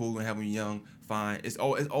old, cool. You want to have them when you're young, fine. It's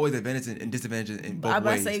always advantages and disadvantages in both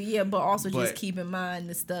ways. I say, but also just keep in mind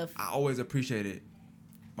the stuff. I always appreciated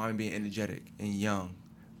Mommy being energetic and young,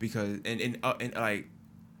 because and like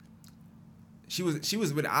she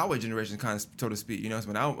was with our generation, kind of, so to speak. You know, so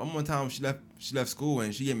one time she left school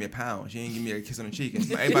and she gave me a pound. She didn't give me a kiss on the cheek,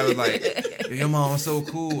 and everybody was like, "Your mom's so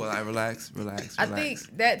cool." Like, relax. I think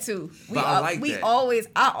that too. I always,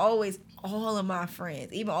 all of my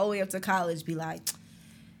friends, even all the way up to college, be like,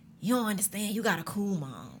 "You don't understand. You got a cool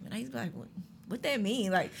mom," and I used to be like, "What that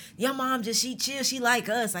mean? Like, your mom she chill. She like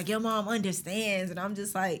us. Like, your mom understands," and I'm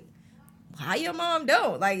just like, how your mom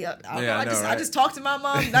don't? Like, I just talk to my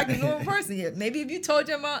mom like a normal person. Yeah, maybe if you told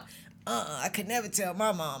your mom, I could never tell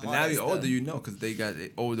my mom. But now you're older, you know, because they got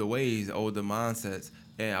older ways, older mindsets.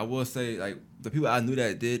 And I will say, like, the people I knew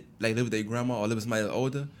that did like live with their grandma or live with somebody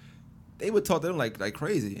older, they would talk to them like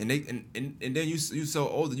crazy. And then you so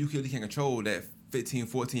older, you really can't control that 15,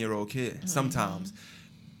 14-year-old kid sometimes,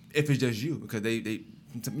 if it's just you, because they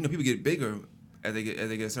people get bigger as they get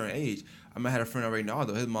a certain age. I had a friend already,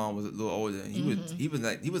 Naldo. His mom was a little older, and he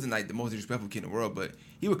wasn't like the most disrespectful kid in the world, but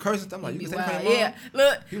he would curse and stuff. I'm like, you can say that, mom? Yeah,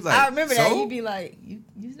 look, he was like, I remember that. You'd be like, you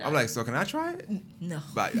I'm like, so can I try it? No.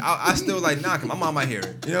 But I still like, nah, cause my mom might hear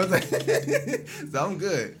it. You know what I'm saying? So I'm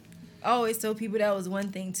good. I always tell people that was one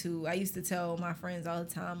thing too. I used to tell my friends all the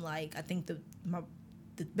time, like, I think the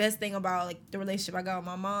best thing about like the relationship I got with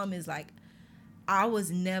my mom is like, I was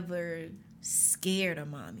never scared of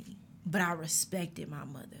mommy, but I respected my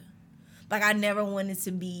mother. Like, I never wanted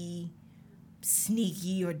to be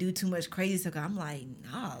sneaky or do too much crazy stuff. I'm like,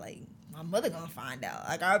 nah, like, my mother gonna find out.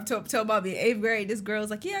 Like, I told Bobby in 8th grade, this girl's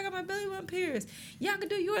like, yeah, I got my belly button pierced. Yeah, I can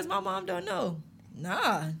do yours. My mom don't know.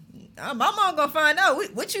 Nah, my mom gonna find out.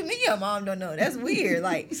 What you mean your mom don't know? That's weird.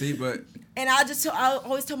 Like, see, but. And I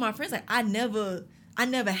always tell my friends, like, I never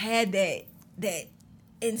had that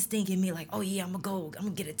instinct in me, like, oh yeah, I'm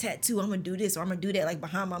gonna get a tattoo. I'm gonna do this or I'm gonna do that, like,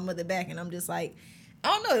 behind my mother back. And I'm just like, I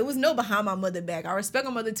don't know. It was no behind my mother back. I respect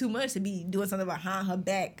my mother too much to be doing something behind her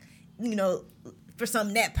back, you know, for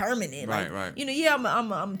something that permanent. Right, like, right. You know, yeah,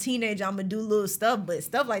 I'm a teenager. I'm gonna do little stuff, but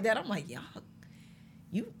stuff like that, I'm like, y'all,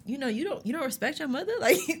 you know, you don't respect your mother.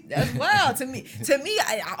 Like, that's wild to me. To me,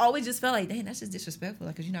 I always just felt like, dang, that's just disrespectful.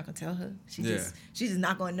 Like, cause you're not gonna tell her. She's just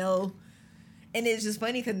not gonna know. And it's just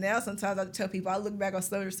funny because now sometimes I tell people, I look back on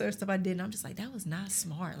some research stuff I did, and I'm just like, that was not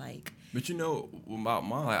smart. Like, but you know, about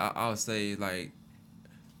mom, like, I would say, like,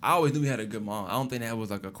 I always knew we had a good mom. I don't think that was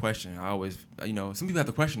like a question. I always, you know, some people have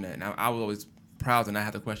to question that, and I was always proud to not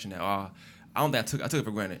have to question that. I don't think I took it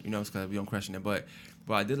for granted, you know, because we don't question it. But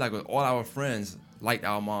I did like with all our friends liked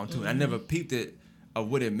our mom too, and I never peeped it of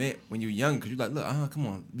what it meant when you're young, because you're like, look, come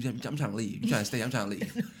on, I'm trying to leave. You trying to stay? I'm trying to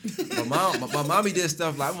leave. my mommy did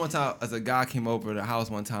stuff like one time. As a guy came over to the house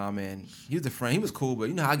one time, and he was a friend. He was cool, but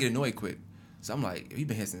you know how I get annoyed quick. So I'm like, he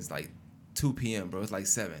been here since like 2 p.m., bro. It's like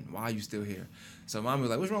 7. Why are you still here? So mommy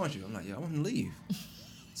was like, what's wrong with you? I'm like, yo, I want to leave.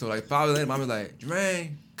 So like 5 hours later, mommy was like,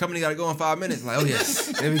 Jermaine, company got to go in 5 minutes. I'm like, oh yes,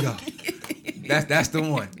 there we go. That's the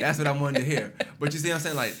one. That's what I wanted to hear. But you see what I'm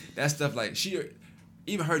saying? Like, that stuff, like, she,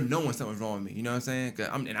 even her knowing something was wrong with me. You know what I'm saying? Cause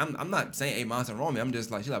I'm not saying, hey, mom, something wrong with me. I'm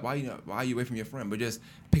just like, she's like, why are you away from your friend? But just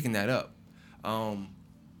picking that up.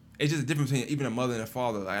 It's just a difference between even a mother and a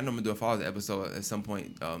father. Like, I know I'm going to do a father's episode at some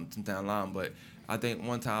point, some down the line. But I think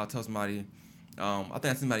one time I told somebody, I think I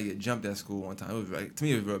seen somebody get jumped at school one time. It was like, to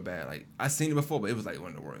me, it was real bad. Like, I seen it before, but it was like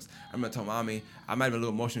one of the worst. I remember telling mommy, I might have been a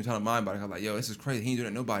little emotional telling mom about it. I was like, yo, this is crazy. He ain't doing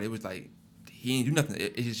it to nobody. It was like, he ain't do nothing.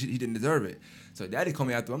 He didn't deserve it. So daddy called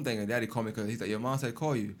me after. I'm thinking daddy called me because he's like, your mom said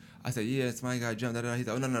call you. I said, yeah, somebody got jumped. He's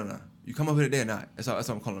like, oh, no. You come over here today or not? That's what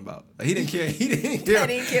I'm calling about. Like, he didn't care. He didn't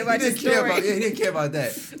care about your story. He didn't care about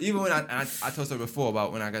that. Even when I told her before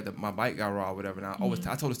about when I got my bike got raw or whatever. And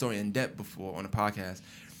I told the story in depth before on the podcast.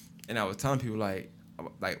 And I was telling people like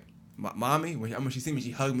my mommy, when she see me,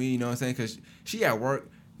 she hugged me, you know what I'm saying? Because she at work,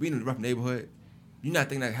 we in a rough neighborhood. You not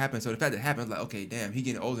think that happened. So the fact that it happened, like, okay, damn, he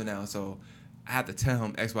getting older now, so I have to tell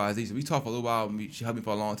him X, Y, Z. So we talked for a little while. She hugged me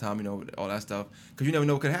for a long time, you know, all that stuff. Because you never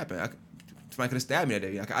know what could happen. Somebody could have stabbed me that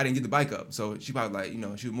day. I didn't get the bike up. So she probably like, you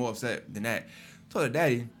know, she was more upset than that. Told her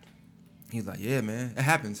daddy. He's like, yeah, man, it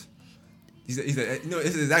happens. He said, you know,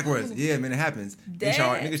 it's the exact words. Yeah, man, it happens. Niggas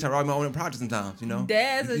try to rob my own project sometimes, you know?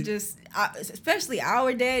 Dads are just, especially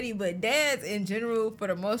our daddy, but dads in general, for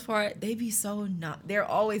the most part, they be so they're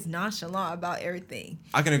always nonchalant about everything.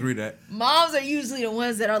 I can agree with that. Moms are usually the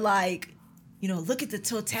ones that are like, you know, look at the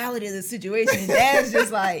totality of the situation. Dad's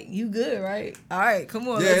just like, you good, right? All right, come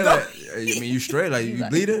on, let's go. Like, I mean, you straight? Like, you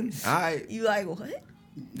bleeding? All right. You like, what?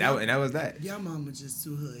 That was that. Y'all mom was just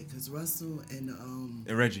too hood, because Russell and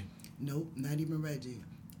Reggie. Nope, not even Reggie.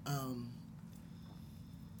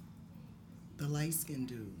 The light-skinned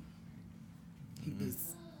dude. He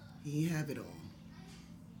didn't have it all.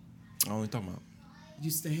 I don't know what you're talking about.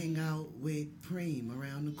 Used to hang out with Preem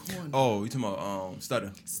around the corner. Oh, you talking about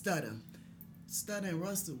Stutter? Stutter and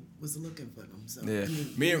Russell was looking for them. So Yeah,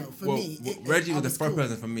 Reggie was the first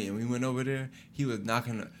person for me, and when we went over there, he was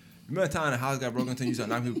knocking. Remember the time the house got broken into, you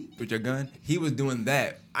started knocking people with your gun? He was doing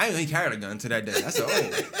that. I didn't know he carried a gun to that day. I said,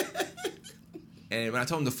 oh. And when I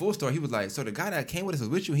told him the full story, he was like, so the guy that came with us was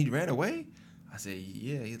with you and he ran away? I said,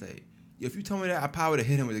 yeah. He's like, if you told me that, I probably would have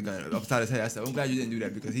hit him with a gun upside his head. I said, I'm glad you didn't do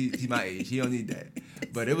that because he's my age. He don't need that.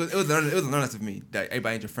 But it was a learning for me that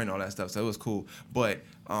everybody ain't your friend and all that stuff. So it was cool. But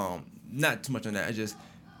not too much on that. It just,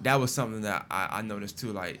 that was something that I noticed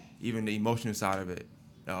too, like even the emotional side of it.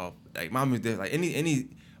 Like mom was there, like any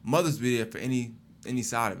mothers be there for any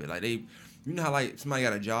side of it. Like you know how like somebody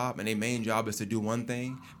got a job and their main job is to do one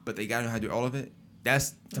thing, but they gotta know how to do all of it.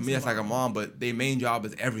 That's me, that's like a mom, but their main job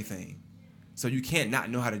is everything. So you can't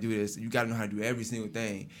not know how to do this. You gotta know how to do every single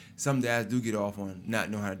thing. Some dads do get off on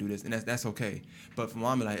not knowing how to do this, and that's okay. But for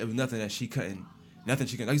mom, like it was nothing she couldn't. Like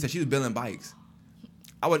you said, she was building bikes.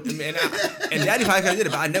 And daddy probably could have did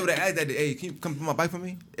it, but I never would have asked that. Hey, can you come put my bike for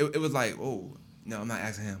me? It was like, oh no, I'm not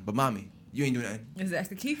asking him. But mommy, you ain't doing nothing. Is that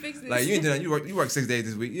the key fix? Like you ain't doing nothing. You work 6 days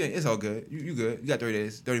this week. Yeah, it's all good. You good. You got 30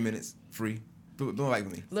 days, 30 minutes free. Put my bike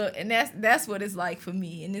for me. Look, and that's what it's like for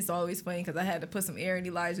me, and it's always funny because I had to put some air in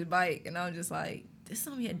Elijah's bike, and I'm just like, this is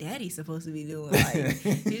something your daddy's supposed to be doing. Like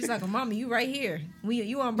he's just like, mommy, you right here.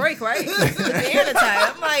 You on break, right? With the air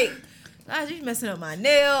tight. I'm like, gosh, you messing up my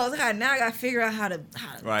nails. Now I got to figure out how to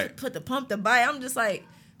put the pump the bike. I'm just like,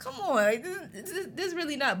 come on, like, this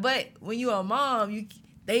really not. But when you're a mom,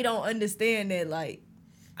 they don't understand that like,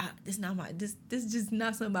 this just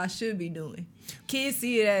not something I should be doing. Kids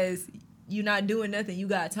see it as you not doing nothing, you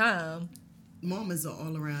got time. Mamas are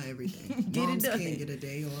all around everything. Moms can't get a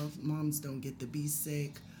day off. Moms don't get to be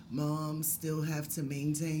sick. Moms still have to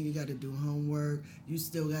maintain. You got to do homework. You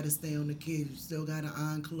still got to stay on the kids. You still got to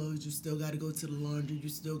iron clothes. You still got to go to the laundry. You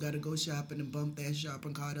still got to go shopping and bump that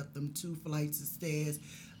shopping cart up them 2 flights of stairs.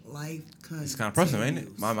 Life continues. It's kind of personal, ain't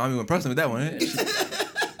it? Mommy went personal with that one, ain't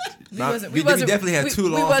it? We definitely had 2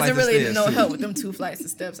 long flights of stairs. We wasn't really no help with them 2 flights of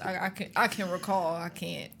steps. I can recall. I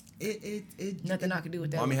can't. Nothing I can do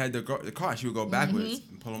with that. Mommy had the car. She would go backwards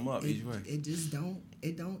and pull them up each way. It just don't.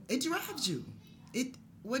 It drives you.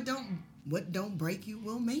 What don't break you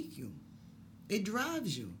will make you. It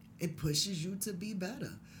drives you. It pushes you to be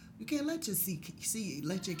better. You can't let your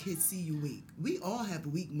kids see you weak. We all have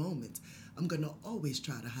weak moments. I'm gonna always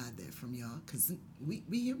try to hide that from y'all because we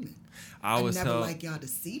human. I never like y'all to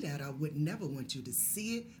see that. I would never want you to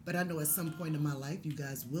see it. But I know at some point in my life you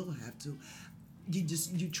guys will have to.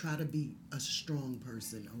 You try to be a strong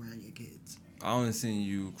person around your kids. I only seen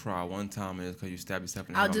you cry one time, and it's because you stabbed yourself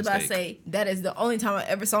in the head. I was just about to say that is the only time I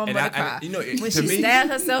ever saw my mother cry. When she stabbed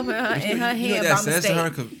herself in her hand by mistake,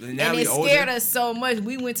 and it scared us so much.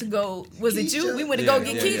 We went to go. Was it you? We went to go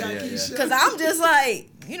get Keisha because I'm just like,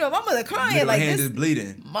 my mother crying like hand this. is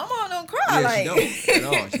bleeding. My mom don't cry she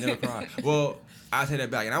don't. No, she never cried. Well, I'll take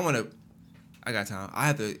that back, and I got time. I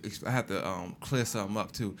have to clear something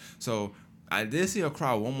up too. So. I did see her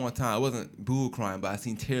cry one more time. It wasn't boo crying, but I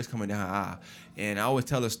seen tears coming down her eye. And I always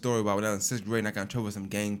tell a story about when I was in 6th grade and I got in trouble with some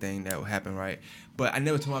gang thing that happened, right? But I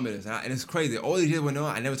never told mommy this. And it's crazy. All these years went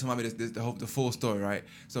on, I never told mommy this the full story, right?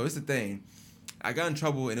 So it's the thing. I got in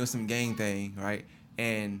trouble and it was some gang thing, right?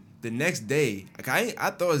 And the next day, I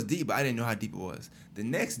thought it was deep, but I didn't know how deep it was. The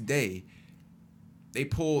next day, they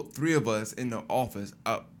pulled 3 of us in the office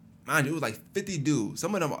up. Mind you, it was like 50 dudes.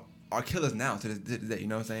 Some of them are killers now to this day, you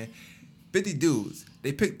know what I'm saying? 50 dudes.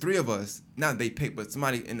 They picked 3 of us. Not they picked, but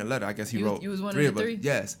somebody in the letter, I guess he wrote. You was one 3 of the 3?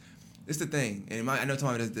 Yes. It's the thing. And I know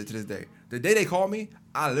Tommy to this day. The day they called me,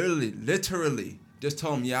 I literally just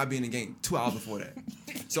told them, I'll be in the game 2 hours before that.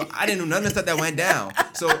 So I didn't know none of the stuff that went down.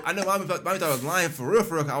 So I know mommy thought I was lying for real.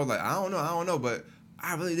 I was like, I don't know. But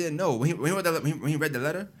I really didn't know. When he read the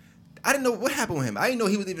letter, I didn't know what happened with him. I didn't know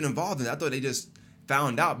he was even involved in it. I thought they just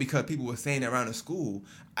found out because people were saying it around the school.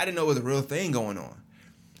 I didn't know it was a real thing going on.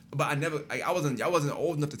 But I wasn't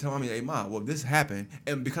old enough to tell mommy, hey, Mom, well, this happened.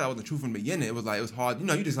 And because I wasn't true from the beginning, it was hard.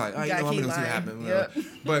 You just like, I'm going to see what happened. Yep.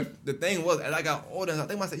 But the thing was, as I got older, I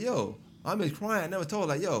think I said, I'm just crying. I never told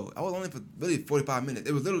her, I was only for really 45 minutes.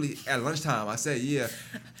 It was literally at lunchtime. I said,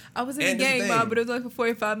 I was in the game, Mom, but it was only for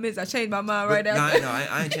 45 minutes. I changed my mind right after. No,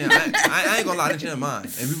 I ain't changed. I ain't going to lie, I didn't change my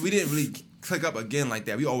mind. And we didn't really click up again like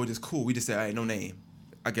that. We always just cool. We just said, hey, no name.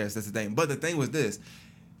 I guess that's the thing. But the thing was this.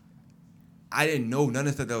 I didn't know none of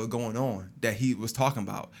the stuff that was going on that he was talking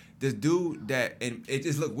about. This dude and it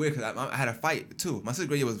just looked weird because I had a fight too. My 6th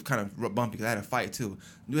grade year was kind of bumpy because I had a fight too.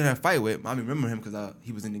 The dude I had a fight with, I remember him because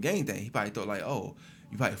he was in the gang thing. He probably thought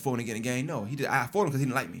you probably fought him to get in the gang. No, he did. I fought him because he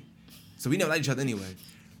didn't like me. So we never liked each other anyway.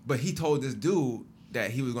 But he told this dude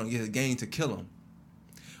that he was going to get his gang to kill him.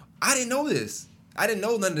 I didn't know this. I didn't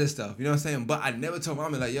know none of this stuff. You know what I'm saying? But I never told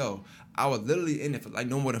mommy, like, yo, I was literally in it for like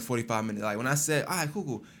no more than 45 minutes. Like when I said, all right,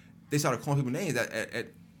 cool. They started calling people names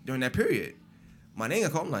during that period. My name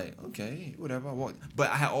got called. I'm like, okay, whatever. I walked.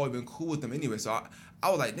 But I had always been cool with them anyway. So I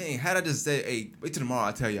was like, dang, had I just said, hey, wait till tomorrow,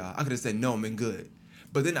 I'll tell y'all. I could have said no and been good.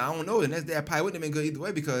 But then I don't know. The next day I probably wouldn't have been good either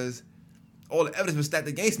way because all the evidence was stacked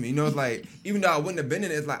against me. You know, it's like, even though I wouldn't have been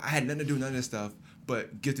in it, it's like I had nothing to do with none of this stuff,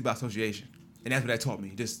 but guilty by association. And that's what that taught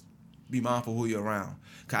me. Just be mindful who you're around.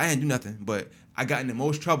 Because I didn't do nothing, but I got in the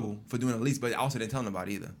most trouble for doing the least, but I also didn't tell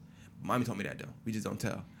nobody either. Mommy told me that, though. We just don't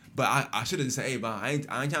tell. But I should have just said, hey, Mom, I ain't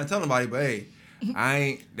trying to tell nobody, but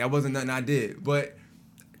hey, that wasn't nothing I did. But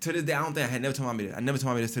to this day, I don't think I had never told Mommy that. I never told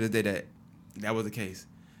Mommy this to this day that was the case.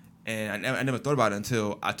 And I never thought about it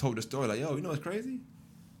until I told the story, like, yo, you know what's crazy?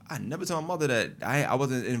 I never told my mother that I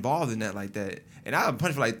wasn't involved in that like that. And I was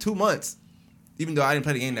punished for like 2 months, even though I didn't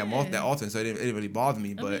play the game that often, so it didn't really bother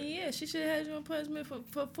me. But she should have had you on punishment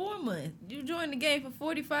for 4 months. You joined the game for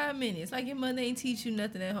 45 minutes. Like your mother ain't teach you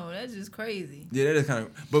nothing at home. That's just crazy. Yeah, that is kind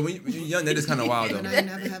of. But when you're young, that is kind of wild though. And I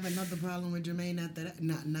never have another problem with Jermaine after that.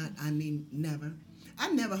 Never. I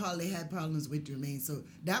never hardly had problems with Jermaine, so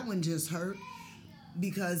that one just hurt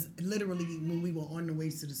because literally when we were on the way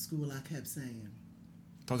to the school, I kept saying,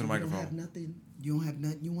 talk to the microphone. You don't have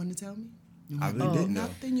nothing you want to tell me? I really didn't know.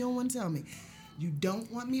 Nothing you don't want to tell me. You don't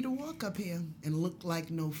want me to walk up here and look like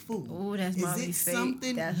no fool. Oh, that's Mommy's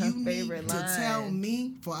favorite. That's her favorite line. To tell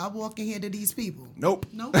me before I walk in here to these people? Nope.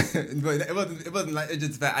 But it wasn't like, it's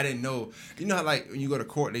just that I didn't know. You know how like when you go to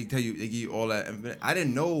court, they give you all that. I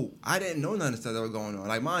didn't know none of the stuff that was going on.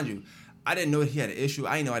 Like mind you, I didn't know he had an issue.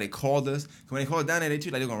 I didn't know how they called us. When they called us down there, they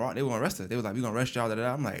were gonna arrest us. They was like, we gonna arrest y'all.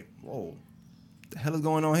 I'm like, whoa, the hell is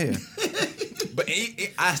going on here? But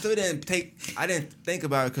I still didn't think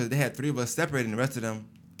about it because they had 3 of us separated and the rest of them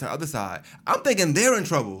to the other side. I'm thinking they're in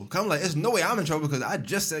trouble. I'm like, there's no way I'm in trouble because I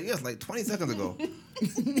just said yes like 20 seconds ago.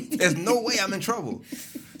 There's no way I'm in trouble.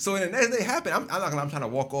 So when the next day happened, I'm trying to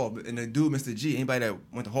walk off. And the dude, Mr. G, anybody that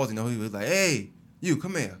went to Halsey know, he was like, hey, you,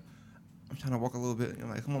 come here. I'm trying to walk a little bit. I'm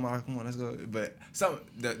like, come on, let's go. But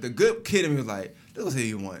the good kid in me was like, this was who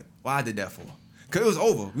you want. Why I did that for? Because it was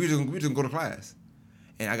over. We just gonna go to class.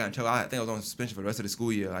 And I got in trouble. I think I was on suspension for the rest of the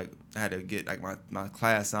school year. Like I had to get like my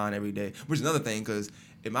class signed every day, which is another thing because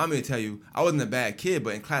if mommy would tell you I wasn't a bad kid,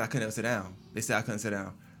 but in class I couldn't ever sit down. They said I couldn't sit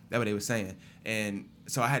down. That's what they were saying. And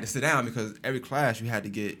so I had to sit down because every class you had to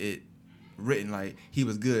get it written like he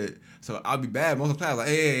was good. So I'll be bad most of the class like,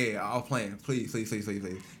 hey, I was playing. Please.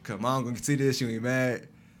 Because mom gonna see this, she gonna be mad.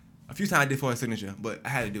 A few times I did for a signature, but I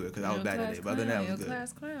had to do it because I was bad at it. But other than that, it was good.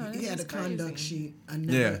 Class clown. He had a conduct sheet. I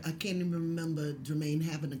can't even remember Jermaine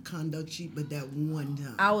having a conduct sheet, but that one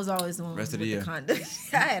time. I was always the one with the conduct.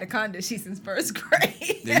 I had a conduct sheet since first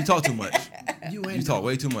grade. Yeah, you talk too much. You talk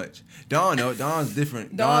way too much. Don's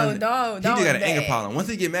different. Don, he just got an anger problem. Once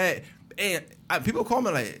he get mad, and people call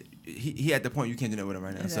me like, he at the point you can't do that with him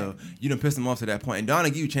right now. Exactly. So you done pissed him off to that point. And Don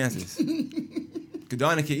will give you chances. Cause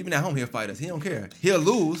Don and kid, even at home, he'll fight us. He don't care. He'll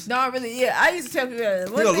lose. Don really, yeah. I used to tell people that.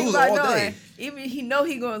 One thing about Don, even he know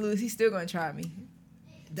he gonna lose, he's still gonna try me.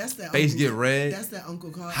 That's that face get red. That's that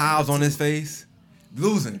Uncle Carl. Hives on his face.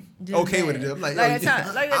 Losing. Just okay mad. With it. I'm like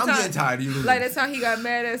I'm getting tired of you losing. Like that time he got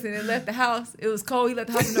mad at us and then left the house. It was cold. He left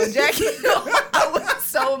the house with no jacket. I was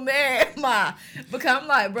so mad, Ma. Because I'm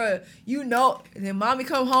like, bro, you know, and then mommy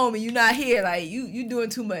come home and you not here. Like, you doing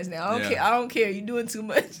too much now. I don't care. You doing too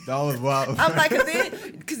much. That was wild. I'm like,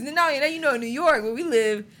 because now, you know, in New York, where we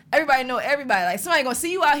live, everybody know everybody. Like, somebody gonna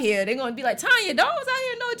see you out here. They gonna be like, Tanya, Dawn was out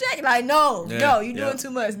here no jacket. Like, no, you doing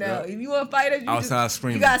too much now. If you want to fight us, outside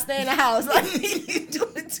screaming. You gotta stay in the house. Like, you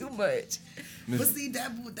doing too much. But see,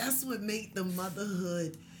 that's what made the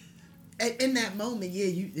motherhood. In that moment,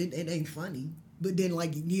 it ain't funny. But then,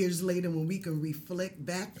 like years later, when we can reflect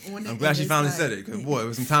back on it, I'm glad she finally said it. Because boy, it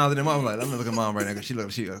was some times in the mom. I'm like, let me look at mom right now because she look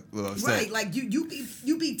a little upset. Right, like you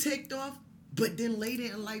be ticked off. But then later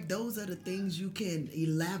in life, those are the things you can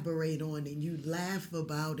elaborate on and you laugh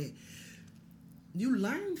about it. You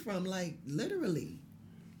learn from, like, literally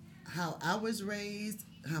how I was raised,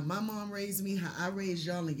 how my mom raised me, how I raised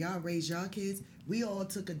y'all, and y'all raised y'all kids. We all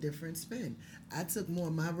took a different spin. I took more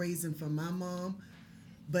of my raising from my mom,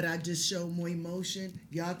 but I just showed more emotion.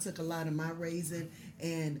 Y'all took a lot of my raising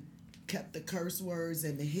and kept the curse words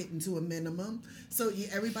and the hitting to a minimum. So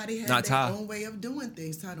everybody had their own way of doing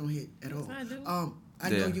things. Ty don't hit at all. I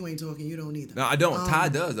know you ain't talking. You don't either. No, I don't. Ty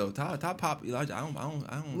does though. Ty pop Elijah. I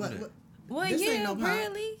don't. Well, yeah,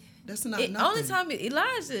 really. That's not nothing. Only time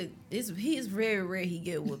Elijah he is very rare he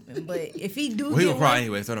get whooping, but if he do, he will cry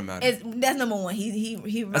anyway, so it don't matter. That's number one. He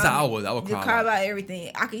that's how I would cry about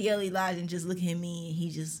everything. I could yell Elijah and just look at me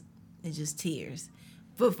and it's just tears.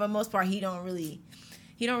 But for the most part, he don't really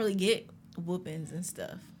get whoopings and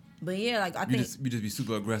stuff. But yeah, like I think you just be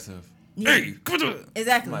super aggressive. Yeah. Hey, come to it.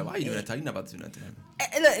 Exactly. I'm like, why are you doing that? You're not about to do that to him.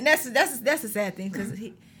 Look, and that's a sad thing because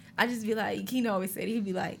I just be like, Keno always said, he'd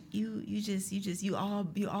be like, you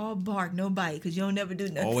all bark, no bite, because you don't never do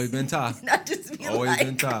nothing. Always been Ty. Always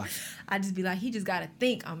been Ty. I just be like, he just gotta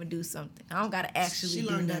think I'm gonna do something. I don't gotta actually do nothing.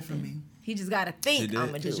 She learned that from me. He just gotta think I'm gonna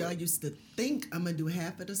do it. Because y'all used to think I'm gonna do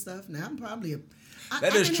half of the stuff. Now I'm probably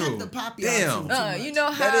that is true. Damn. You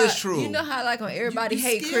know how that is true. You know how like when everybody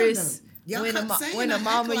hate Chris. When the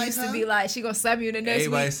mama used to be like, she gonna slap you in the next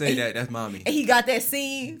Everybody week. say that's mommy. And he got that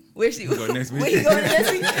scene where she go next week. When he go to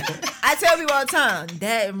next week. I tell people all the time,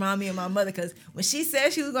 that remind me of my mother, because when she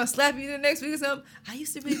said she was gonna slap you the next week or something, I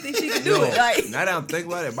used to really think she could do it. Like, now that I'm thinking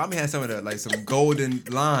about it, mommy had some of the some golden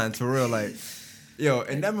lines for real. Like,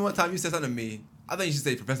 and that one time you said something to me. I think you should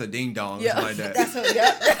say Professor Ding Dong or something like that. That's her.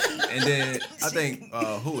 Yeah. And then I think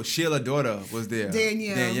who was Sheila's daughter was there.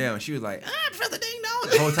 Danielle. And she was like, Professor Ding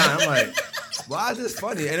Dong. The whole time I'm like, why is this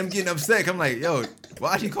funny? And I'm getting upset. I'm like, yo,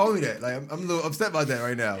 why she call me that? Like, I'm a little upset about that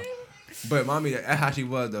right now. But mommy, that's how she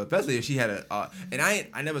was though. Especially if she had and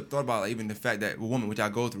I never thought about even the fact that a woman, which I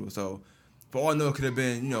go through. So for all I know, it could have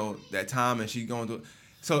been that time and she going through.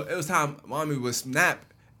 So it was time mommy would snap.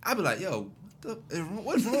 I'd be like, yo,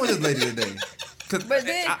 what's wrong with this lady today? But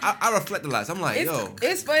then I reflect a lot. So I'm like,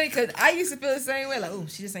 it's funny because I used to feel the same way. Like, oh,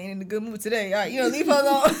 she just ain't in a good mood today. All right, leave her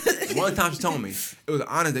alone. One time she told me it was an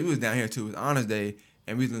honors day. We was down here too. It was an honors day,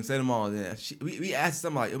 and we was in St. Mall. And we asked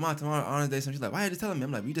something like, "Am I tomorrow honors day?" So she's like, "Why are you just telling me?"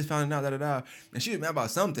 I'm like, "We just found out da." And she was mad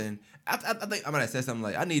about something. I think I might have said something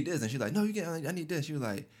like, "I need this," and she's like, "No, you can't. I need this." She was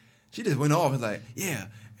like, she just went off. It's like, yeah,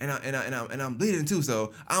 and I'm bleeding too,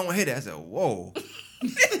 so I don't want to hear that. I said, whoa.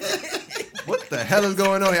 What the hell is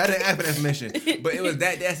going on here? I didn't ask for that information. But it was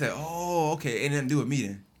that day. I said, oh, okay. And then do a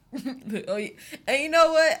meeting. Oh, yeah. And you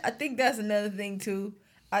know what? I think that's another thing, too.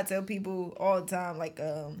 I tell people all the time, like,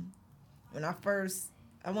 when I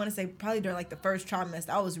want to say probably during, like, the first trimester,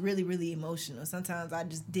 I was really, really emotional. Sometimes I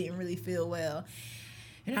just didn't really feel well.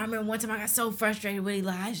 And I remember one time I got so frustrated with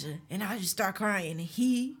Elijah, and I just started crying. And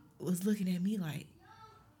he was looking at me like,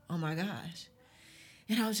 oh, my gosh.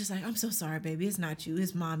 And I was just like, I'm so sorry, baby. It's not you.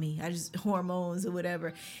 It's mommy. I just hormones or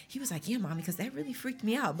whatever. He was like, yeah, mommy, because that really freaked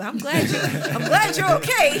me out. But I'm glad you're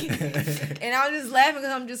okay. And I was just laughing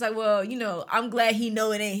because I'm just like, well, I'm glad he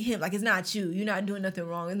know it ain't him. Like, it's not you. You're not doing nothing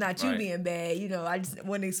wrong. It's not you being bad. I just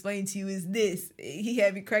want to explain to you is this. He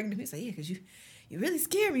had me cracking up. He's like, yeah, because you really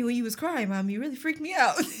scared me when you was crying, mommy. You really freaked me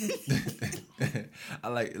out. I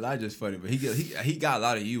like Elijah's funny, but he got a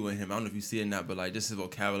lot of you in him. I don't know if you see it or not, but like just his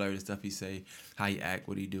vocabulary, the stuff he say, how he act,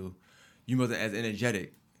 what he do. You wasn't as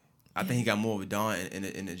energetic. I think he got more of a Dawn in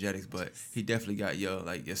energetics, but he definitely got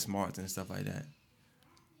your smarts and stuff like that.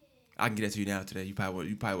 I can get that to you now today. You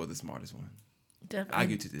probably was the smartest one. Definitely. I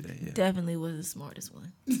get you today. Yeah. Definitely was the smartest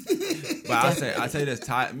one. But I'll tell you this.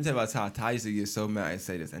 Let me tell you about Ty. Ty used to get so mad and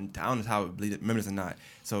say this, and I don't know how I would believe it. Remember this or not?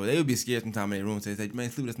 So they would be scared sometimes in their room. Say,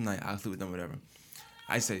 "Man, sleep with us tonight. I'll sleep with them, whatever."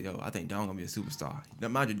 I say, "Yo, I think Dawn gonna be a superstar." Now,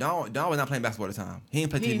 mind you, Dawn was not playing basketball at the time. He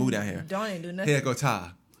ain't play team move down here. Dawn ain't do nothing. Here go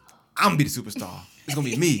Ty. I'm gonna be the superstar. It's gonna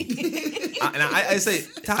be me. I say,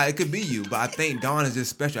 Ty, it could be you, but I think Dawn is just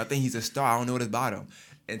special. I think he's a star. I don't know what about him.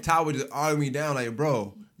 And Ty would just argue me down like,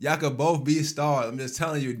 bro, y'all could both be stars. I'm just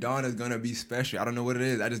telling you, Dawn is gonna be special. I don't know what it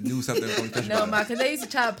is. I just knew something was gonna be special. No, because they used to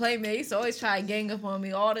try to play me. They used to always try to gang up on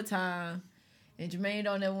me all the time. And Jermaine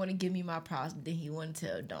don't ever want to give me my props, but then he want to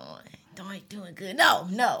tell Dawn ain't doing good.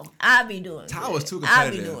 No, I be doing Ty good. was too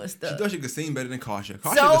competitive. I be doing stuff. She thought she could sing better than Kasha.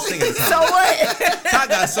 Kasha could sing at the time. So what? Ty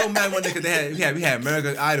got so mad one day because we had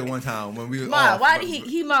American Idol one time when we was off. Why did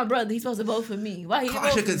he my brother? He's supposed to vote for me. Why he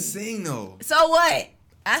Kasha could sing though. So what?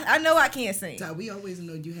 I know I can't sing. Ty, we always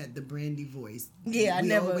know you had the Brandy voice. Yeah, I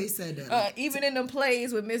never. We always said that. Even in them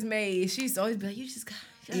plays with Miss May, she's always be like, you just got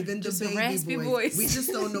even just the baby a raspy voice. We just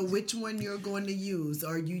don't know which one you're going to use.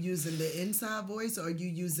 Are you using the inside voice? Are you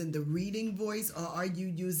using the reading voice? Or are you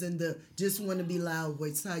using the just want to be loud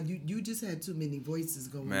voice? Ty, you just had too many voices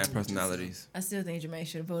going on. Mad personalities. I still think Jermaine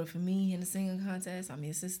should have voted for me in the singing contest. I'm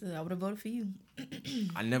your sister. I would have voted for you.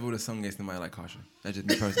 I never would have sung against somebody like Kasha. That's just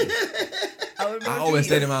me personally. I always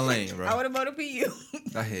stayed in my lane, bro. I would have voted for you.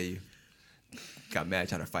 I hear you. Got mad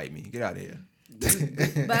trying to fight me. Get out of here.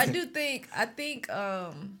 But I think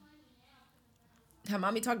how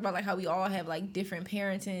mommy talked about like how we all have like different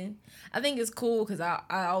parenting. I think it's cool because I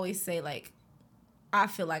always say like I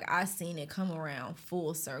feel like I seen it come around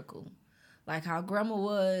full circle. Like how grandma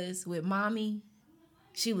was with mommy,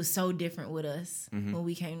 she was so different with us when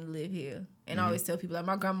we came to live here. And I always tell people, like,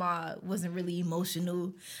 my grandma wasn't really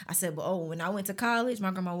emotional. I said, but when I went to college,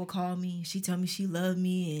 my grandma would call me. She told me she loved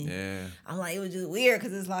me. And I'm like, it was just weird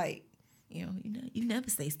because it's like, you never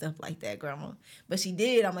say stuff like that, grandma. But she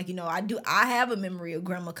did. I'm like, I have a memory of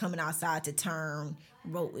grandma coming outside to turn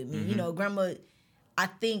rope with me. Grandma, I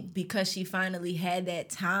think because she finally had that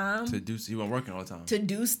time. She wasn't working all the time. To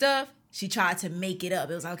do stuff. She tried to make it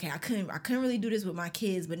up. It was like, okay, I couldn't really do this with my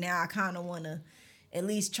kids, but now I kind of want to at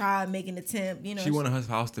least try and make an attempt. She wanted her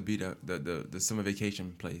house to be the summer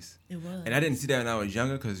vacation place. It was. And I didn't see that when I was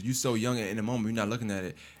younger because you're so young and in the moment you're not looking at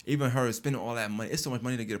it. Even her spending all that money, it's so much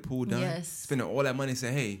money to get a pool done. Yes. Spending all that money and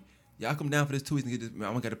say, hey, y'all come down for this 2 weeks and get this.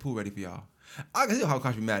 I'm gonna get a pool ready for y'all. I can see how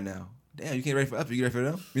cost you mad now. Damn, you can't ready for us, but you get ready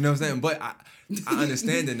for them. You know what I'm saying? But I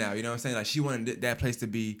understand it now. You know what I'm saying? Like she wanted that place to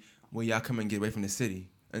be where y'all come and get away from the city.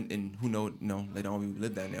 And who know, they don't even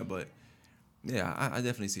live down there. But yeah, I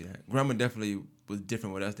definitely see that. Grandma definitely was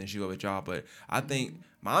different with us than she was with y'all. But I think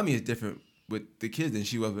mommy is different with the kids than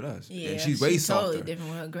she was with us. Yeah, and she's way softer. Totally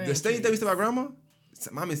different with her grandkids. The stage that we said about grandma,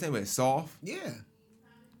 mommy the same way, soft. Yeah.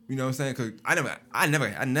 You know what I'm saying? Cause I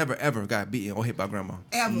never ever got beaten or hit by grandma.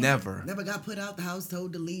 Ever. Never got put out the house,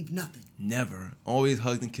 told to leave, nothing. Never. Always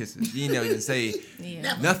hugs and kisses. She ain't never even say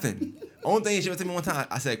nothing. Only thing she ever told me one time,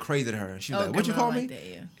 I said crazy to her. She was like, what you call me? That,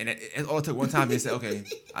 yeah. And it all took one time and said, okay,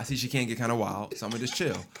 I see she can't get kind of wild, so I'm going to just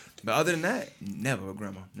chill. But other than that, never with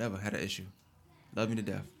grandma. Never had an issue. Love me to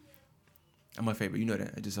death. I'm her favorite. You know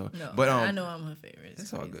that. I know I'm her favorite.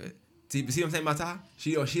 It's all good. See what I'm saying about Ty?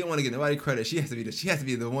 She don't want to get nobody credit. She has to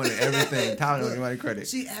be the one in everything. Ty don't want nobody credit.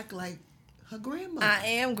 She act like her grandma. I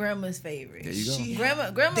am grandma's favorite. There you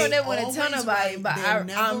go. Grandma didn't want to tell nobody, but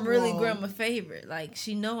I'm really wrong. grandma's favorite. Like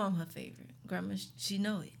she know I'm her favorite. Grandma, she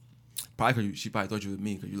know it. Probably because she probably thought you was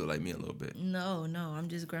me because you look like me a little bit. No, I'm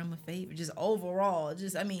just grandma's favorite. Just overall,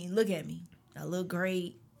 look at me. I look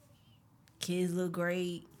great. Kids look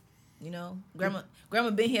great. Grandma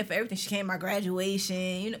been here for everything. She came to my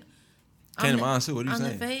graduation. Came to mine too. What are you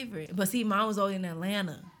saying? I'm the favorite. But see, mine was alwaady in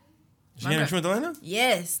Atlanta. She came to Atlanta?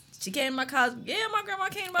 Yes. She came to my college. Yeah, my grandma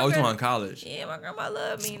came to my graduation. Oh, you in college? Yeah, my grandma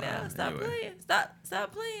loved me now. Stop playing.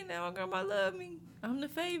 Stop playing now. My grandma loved me. I'm the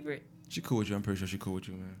favorite. She cool with you. I'm pretty sure she cool with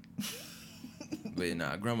you, man. But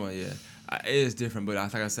nah, grandma, yeah. It is different, but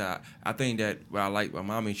like I said, I think that what I like, what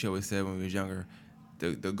mommy always said when we was younger,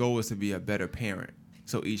 the goal is to be a better parent.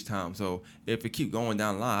 So each time. So if it keep going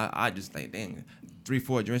down the line, I just think, dang,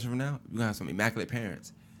 3-4 generations from now, we're going to have some immaculate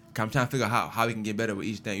parents. I'm trying to figure out how we can get better with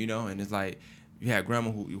each thing, And it's like, you had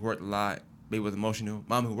grandma who worked a lot, maybe was emotional.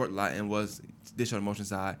 Mom who worked a lot and was dish on the emotion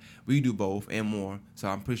side. We do both and more. So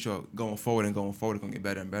I'm pretty sure going forward, it's going to get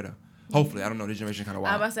better and better. Hopefully. I don't know. This generation kind of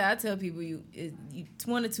wild. I tell people, it's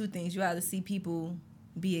one of two things. You either see people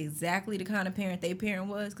be exactly the kind of parent their parent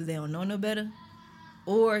was because they don't know no better.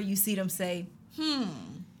 Or you see them say,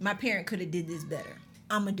 my parent could have did this better.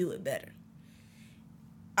 I'm going to do it better.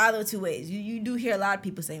 Either two ways. You do hear a lot of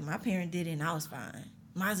people say, my parent did it and I was fine.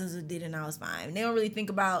 My sister did it and I was fine. And they don't really think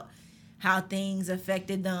about how things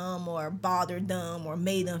affected them or bothered them or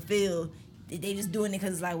made them feel. They just doing it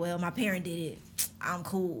because it's like, well, my parent did it. I'm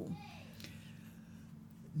cool.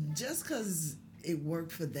 Just because it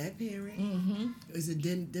worked for that parent, it's a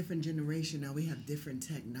different generation. Now we have different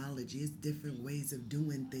technology. It's different ways of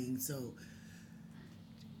doing things. So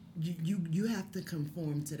you have to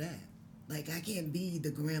conform to that. Like, I can't be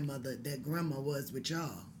the grandmother that grandma was with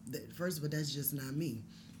y'all. First of all, that's just not me.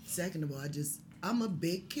 Second of all, I'm a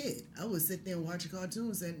big kid. I would sit there and watch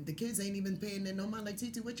cartoons, and the kids ain't even paying that no mind. Like,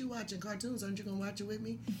 Titi, what you watching? Cartoons? Aren't you going to watch it with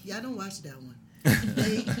me? Yeah, I don't watch that one.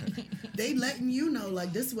 They letting you know,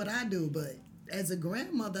 like, this is what I do. But as a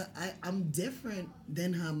grandmother, I'm different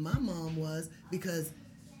than how my mom was because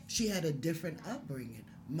she had a different upbringing.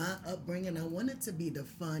 My upbringing, I wanted to be the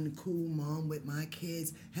fun, cool mom with my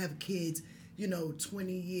kids, have kids,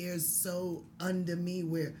 20 years so under me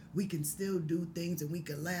where we can still do things and we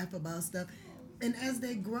can laugh about stuff. And as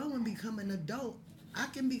they grow and become an adult, I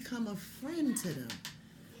can become a friend to them.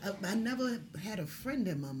 I never had a friend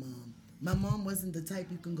in my mom. My mom wasn't the type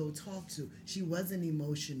you can go talk to. She wasn't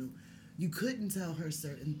emotional. You couldn't tell her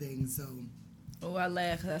certain things. So, I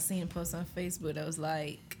laughed because I seen a post on Facebook that was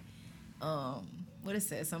like, what it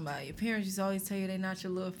said, somebody, your parents used to always tell you they're not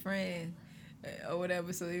your little friend or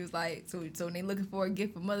whatever. So he was like, so when they looking for a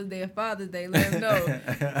gift for Mother's Day or Father's Day, let them know.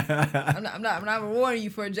 I'm not rewarding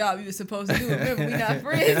you for a job you were supposed to do. Remember, we not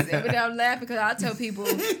friends. But I'm laughing because I tell people,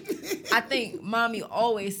 I think mommy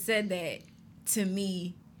always said that to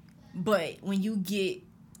me, but when you get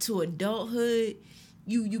to adulthood,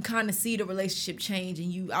 you kind of see the relationship change,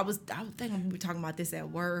 and I was thinking we were talking about this at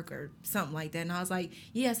work or something like that, and I was like,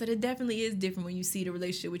 yeah, so it definitely is different when you see the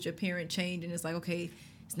relationship with your parent change, and it's like, okay,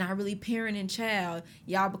 it's not really parent and child,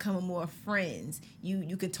 y'all becoming more friends.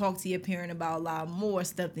 You can talk to your parent about a lot more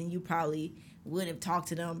stuff than you probably would have talked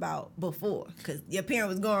to them about before, because your parent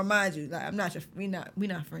was gonna remind you, like, I'm not your, we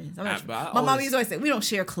not friends. My mom used to always say, we don't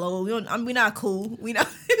share clothes. We not cool. We not.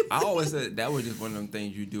 I always said that was just one of them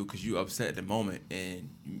things you do because you upset at the moment, and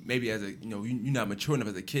maybe as a you're not mature enough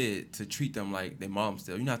as a kid to treat them like their mom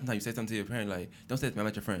still. Sometimes you say something to your parent like, don't say it to me, I'm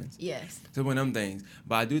not your friends. Yes. So one of them things,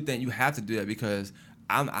 but I do think you have to do that because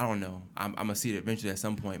I don't know. I'm gonna see it eventually at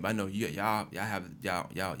some point, but I know y'all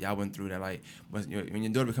went through that. Like when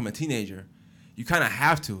your daughter become a teenager, you kind of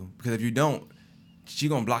have to, because if you don't, she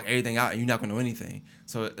gonna block everything out and you're not gonna know anything.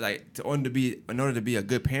 So like in order to be a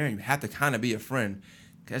good parent, you have to kind of be a friend.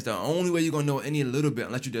 That's the only way you're gonna know any little bit,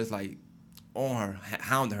 unless you just like on her,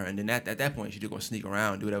 hound her, and then at that point she's just gonna sneak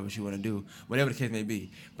around, do whatever she wanna do, whatever the case may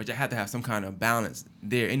be. But you have to have some kind of balance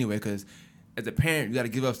there anyway, because as a parent you got to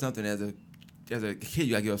give up something. As a kid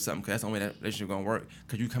you got to give up something, because that's the only way that relationship gonna work.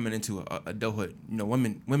 Because you coming into adulthood,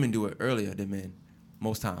 women do it earlier than men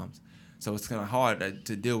most times. So it's kind of hard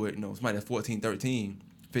to deal with, somebody that's 14, 13,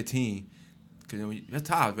 15, because your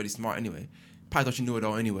child's very smart anyway. Probably thought you knew it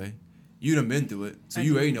all anyway. You done been through it, so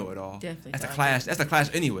you already know it all. Definitely. That's a clash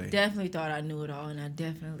anyway. Definitely thought I knew it all, and I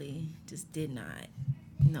definitely just did not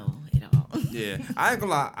know it all. Yeah, I ain't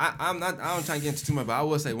gonna lie. I don't try to get into too much, but I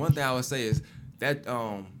will say one thing. I would say is that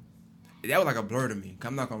that was like a blur to me.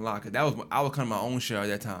 I'm not gonna lie, because I was kind of my own shell at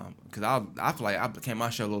that time. Because I feel like I became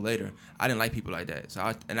my shell a little later. I didn't like people like that, so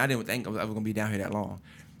I didn't think I was ever gonna be down here that long.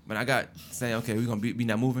 When I got saying, okay, we're gonna be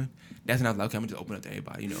not moving, that's when I was like, okay, I'm gonna just open up to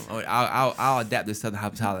everybody. I'll adapt this Southern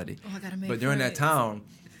hospitality. Oh, I gotta make But during friends. that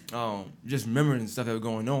time, just remembering stuff that was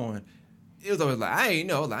going on, it was always like I ain't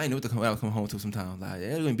know what I was coming home to sometimes. Like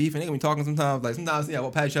they're gonna be beefing, they're gonna be talking sometimes. Like sometimes I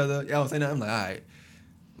walk past each other, y'all don't say nothing. I'm like, all right,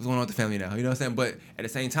 what's going on with the family now? You know what I'm saying? But at the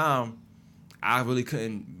same time, I really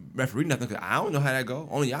couldn't referee nothing because I don't know how that go.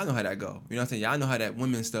 Only y'all know how that go. You know what I'm saying? Y'all know how that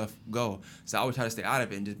women stuff go. So I would try to stay out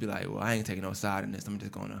of it and just be like, well, I ain't taking no side in this. I'm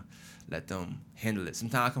just gonna let them handle it.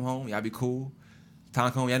 Sometimes I come home, y'all be cool. Time I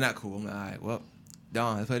come home, y'all not cool. I'm like, all right, well,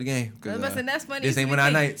 Dawn, let's play the game. Listen, that's funny. This ain't one of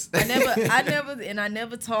our nights. I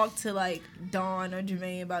never talked to like Dawn or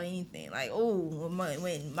Jermaine about anything. Like,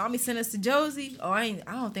 when mommy sent us to Josie, I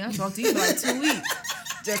don't think I talked to you for like 2 weeks.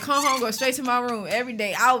 Just come home, go straight to my room every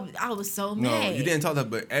day. I was so mad. No, you didn't talk to her,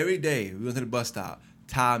 but every day we went to the bus stop,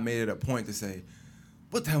 Ty made it a point to say,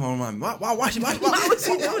 what the hell wrong with mommy? Why she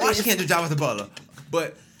can't do a job with the butler?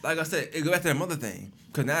 But like I said, it goes back to that mother thing.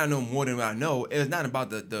 Because now I know more than what I know. It's not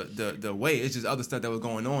about the way. It's just other stuff that was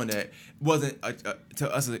going on that wasn't,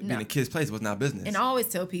 to us being a kid's place, it was not business. And I always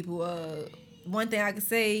tell people, one thing I could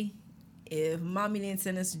say, if mommy didn't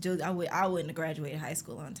send us to Josie, I wouldn't have graduated high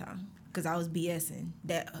school on time. Because I was BSing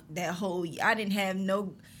that whole year. I didn't have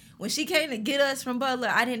no... When she came to get us from Butler,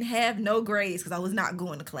 I didn't have no grades because I was not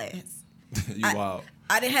going to class. Wild.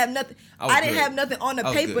 I didn't have nothing. I didn't have nothing on the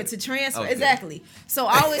paper to transfer. Exactly. Good. So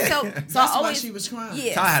I always tell. That's why she was crying.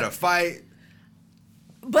 Yeah. I had a fight.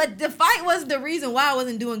 But the fight wasn't the reason why I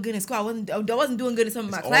wasn't doing good in school. I wasn't doing good in some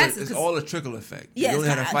of my classes. It's all a trickle effect. Yes, you only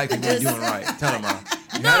had a fight because you weren't doing right. Tell them,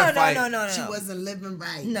 No. She wasn't living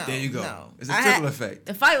right. No. There you go. No. It's a trickle effect.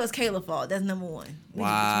 The fight was Kayla's fault. That's number one.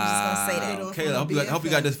 Wow. We just gonna say that. Kayla, I hope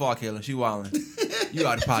you got this far, Kayla. She wildin'. You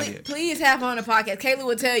out of pocket. Please have her on the podcast. Kayla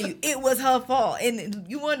will tell you it was her fault. And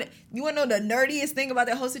you want to know the nerdiest thing about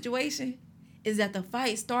that whole situation? Is that the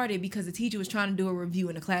fight started because the teacher was trying to do a review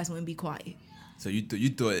and the class wouldn't be quiet. So you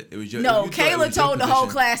thought it was your... No, Kayla told the whole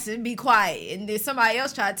class to be quiet. And then somebody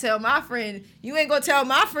else tried to tell my friend, you ain't going to tell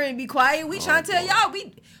my friend to be quiet. We trying to tell y'all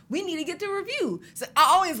we need to get the review. So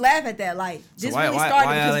I always laugh at that. Like, this really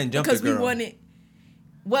started because we wanted...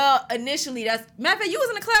 Well, initially, matter of fact, you was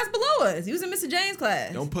in the class below us. You was in Mr. James'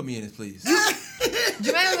 class. Don't put me in this, please.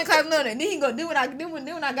 Jermaine was in class below us. And then he gonna do what I do when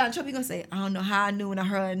I got in trouble. He gonna say, I don't know how I knew when I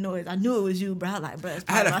heard a noise. I knew it was you, bro. I was like, bro, it's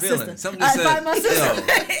I had a my feeling. sister. Something said, my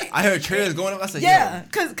sister. I heard trailers going up. I said, yeah,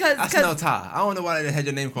 because I smell Ty. I don't know why they had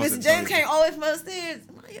your name across Mr. James came all the way from upstairs.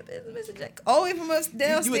 Mr. James, all the way from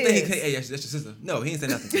downstairs. You would think he came, hey, that's your sister. No, he ain't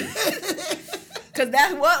said nothing to you. Because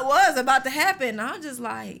that's what was about to happen. I was just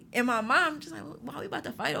like, in my mind, I'm just like, why are we about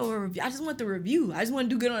to fight over a review? I just want the review. I just want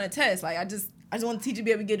to do good on a test. Like, I just want the teacher to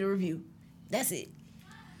be able to get a review. That's it.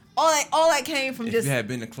 All that came from if just... If you had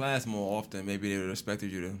been to class more often, maybe they would have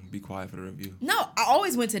expected you to be quiet for the review. No, I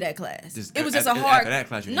always went to that class. It was just a hard... After that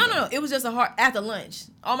class, you No. It was just a hard... After lunch.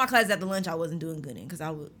 All my classes after lunch, I wasn't doing good in because I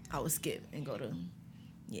would skip and go to...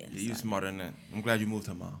 Yeah, you're smarter than that. I'm glad you moved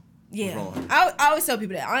her, Mom. Yeah, I always tell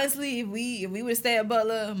people that. Honestly, if we would have stayed at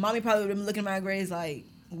Butler, mommy probably would have been looking at my grades like,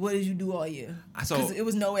 "What did you do all year?" Because it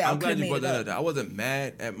was no way I could have made it up. I wasn't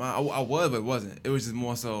mad at I was, but it wasn't. It was just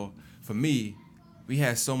more so for me. We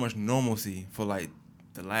had so much normalcy for like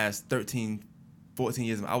the last 13, 14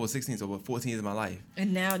 years. I was 16, so for 14 years of my life.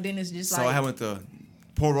 And now then it's just so I went to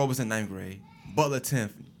Port Robertson 9th grade, Butler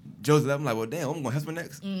 10th. Joseph, I'm like, well, damn, I'm going to Hesper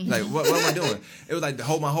next. Mm-hmm. Like, what am I doing? It was like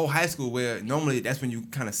my whole high school where normally that's when you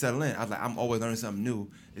kind of settle in. I was like, I'm always learning something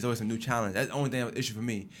new. It's always a new challenge. That's the only thing issue for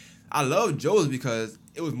me. I love Joseph because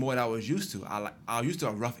it was more than I was used to. I was used to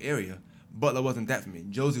a rough area. Butler wasn't that for me.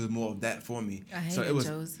 Josie was more of that for me. I hated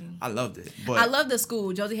Josie. I loved it. But I loved the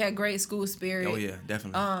school. Josie had great school spirit. Oh yeah,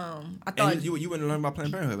 definitely. I thought you wouldn't learn about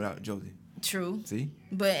Planned Parenthood without Josie. True. See?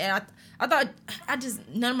 But I thought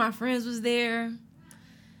none of my friends was there.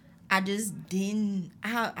 I just didn't.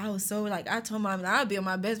 I was so like I told mom I'll be on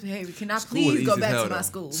my best behavior. Can I please go back to my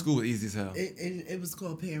school? School was easy as hell. It was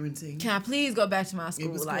called parenting. Can I please go back to my school?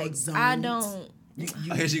 It was like called zones. I don't.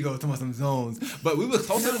 Here she goes talking about some zones, but we was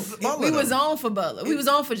close to Butler. We was on for Butler. We was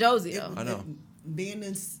on for Josie. I know. Being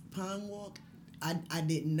in Pond Walk, I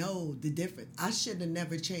didn't know the difference. I should have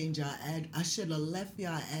never changed our I should have left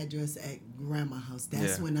y'all address at grandma house.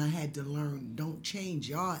 That's when I had to learn. Don't change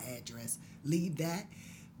y'all address. Leave that.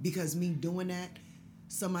 Because me doing that,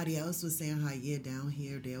 somebody else was saying how, down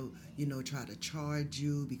here they'll, try to charge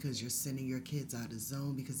you because you're sending your kids out of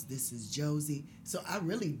zone because this is Josie. So I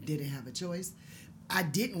really didn't have a choice. I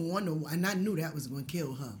didn't want to, and I knew that was going to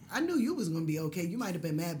kill her. I knew you was going to be okay. You might have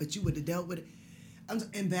been mad, but you would have dealt with it.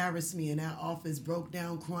 Embarrassed me in that office, broke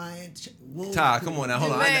down crying. Ty, come on now,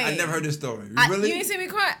 hold on. I never heard this story. Really? You didn't see me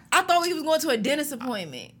cry? I thought he was going to a dentist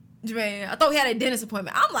appointment. Man, I thought we had a dentist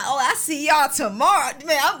appointment. I'm like, I see y'all tomorrow.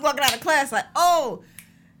 Man, I'm walking out of class like,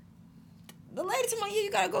 the lady told me,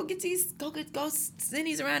 you gotta go get these, go send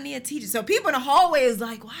these around there and teach it. So people in the hallway is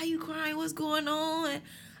like, why are you crying? What's going on?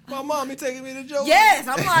 My mommy taking me to Josie. Yes,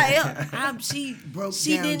 I'm like, she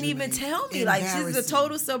didn't even tell me. Like, she's a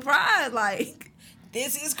total surprise. Like,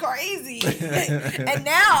 this is crazy. And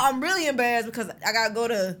now I'm really embarrassed because I gotta go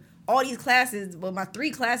to all these classes, my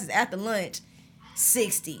 3 classes after lunch.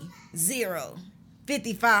 60, 0,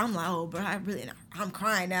 55. I'm like, bro, I'm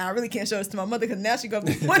crying now. I really can't show this to my mother because now she's going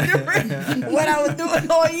to be wondering what I was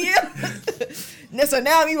doing all year. So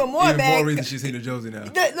now I'm even more mad. More reason she's seen the Josie now.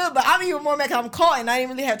 Look, but I'm even more mad because I'm caught and I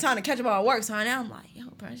didn't really have time to catch up on work. So now I'm like,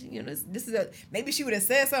 bro, this is maybe she would have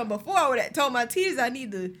said something before. I would have told my teachers I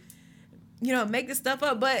need to, make this stuff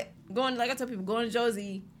up. But like I tell people, going to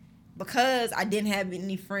Josie, because I didn't have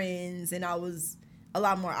any friends and I was a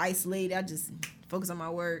lot more isolated, I just focus on my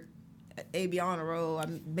work, AB honor roll. I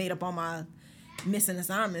made up all my missing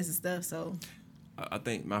assignments and stuff. So I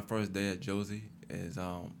think my first day at Josie is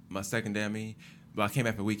my second day. But I came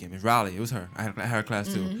back for the weekend. It's Riley. It was her. I had her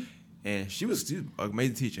class too, and she was an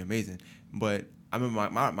amazing teacher, amazing. But I remember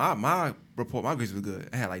my report, my grades was good.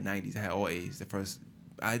 I had like 90s. I had all A's.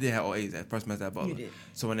 I did have all A's at first semester at Butler. You did.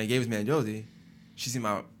 So when they gave us me at Josie, she seen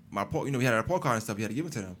my report. We had a report card and stuff. We had to give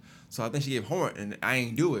it to them. So I think she gave homework and I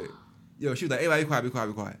ain't do it. She was like, hey, be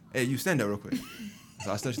quiet. Hey, you stand up real quick.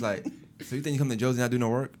 So I started, she's like, so you think you come to Josie and not do no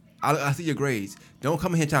work? I see your grades. Don't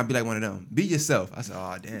come in here trying to be like one of them. Be yourself. I said,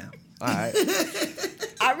 oh, damn. All right.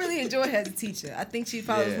 I really enjoy her as a teacher. I think she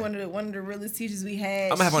probably was one of the realest teachers we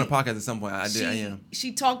had. I'm going to have her on the podcast at some point. I am.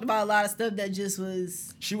 She talked about a lot of stuff that just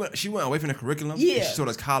was... She went away from the curriculum. Yeah. She showed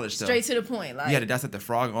us college stuff. Straight to the point. Like, we had to dissect the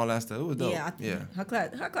frog and all that stuff. It was dope. Yeah. Her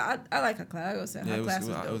class, I like her class. I go say her class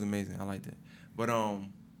was dope. It was amazing. I liked it. But,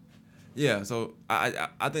 yeah, so I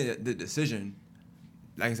think that the decision,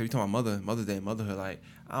 like I said, we talking about Mother's Day, motherhood, like,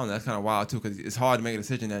 I don't know, that's kind of wild too, because it's hard to make a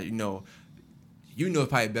decision that, it's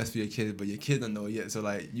probably best for your kids, but your kids don't know it yet. So,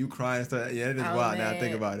 like, you crying and stuff, it is wild now I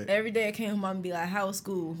think about it. Every day I came home, I'd be like, how was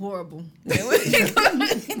school? Horrible. Then when you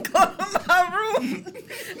go to my room,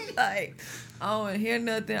 like, I don't want to hear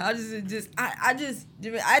nothing. I just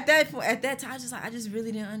at that time, I just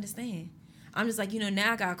really didn't understand. I'm just like,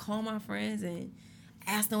 now I got to call my friends and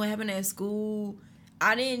ask them what happened at school.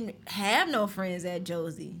 I didn't have no friends at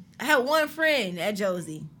Josie. I had one friend at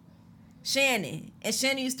Josie, Shannon. And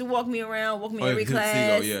Shannon used to walk me every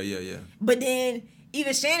class. Yeah. But then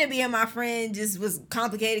even Shannon being my friend just was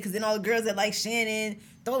complicated because then all the girls that like Shannon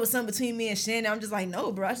thought it was something between me and Shannon. I'm just like,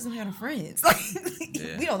 no, bro, I just don't have no friends.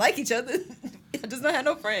 We don't like each other. I just don't have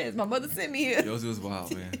no friends. My mother sent me here. Josie was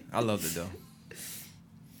wild, man. I loved it, though.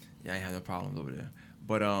 Yeah, I ain't had no problems over there.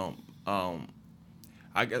 But,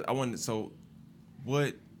 I guess I wanted, so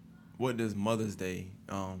what does Mother's Day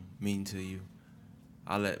mean to you?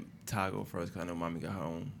 I'll let Ty go first because I know Mommy got her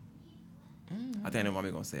own. I think I know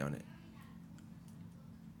Mommy going to say on it.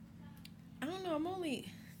 know, I'm only,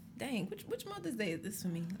 dang, which Mother's Day is this for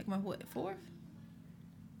me? Like my what, 4th?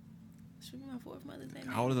 Should be my 4th Mother's Day.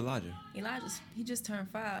 Maybe. How old is Elijah? He just turned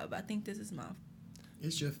 5. I think this is my.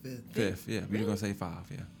 It's your 5th. 5th, yeah. We were gonna say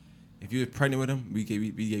 5, yeah. If you were pregnant with him, we gave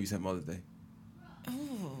you some Mother's Day.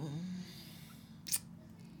 Oh.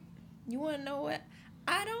 You want to know what?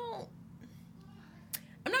 I'm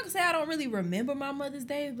not gonna say I don't really remember my Mother's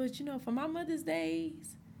Day, but you know, for my Mother's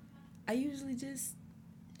Days, I usually just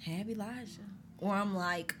have Elijah, or I'm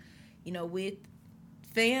like, you know, with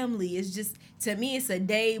family. It's just, to me, it's a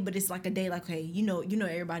day, but it's like a day like, hey, you know,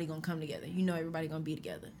 everybody gonna come together. You know, everybody gonna be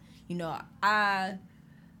together. You know, I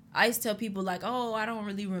used to tell people like, oh, I don't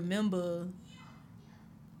really remember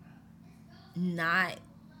not.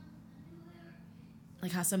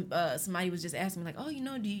 Like how somebody was just asking me like, oh, you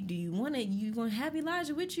know, do you want to, you gonna have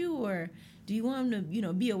Elijah with you, or do you want him to, you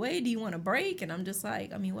know, be away? Do you want a break? And I'm just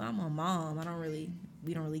like, I mean, well, I'm a mom.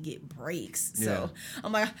 We don't really get breaks. So yeah.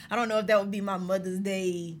 I'm like, I don't know if that would be my Mother's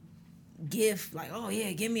Day gift. Like, oh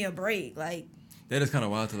yeah, give me a break. Like, that is kind of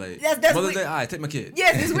wild to like, that's Mother's Day, all right, take my kid.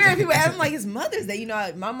 Yes, it's weird. People ask me like, it's Mother's Day. You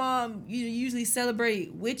know, my mom, you usually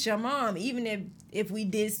celebrate with your mom, even if we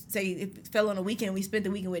did say, if it fell on a weekend, we spent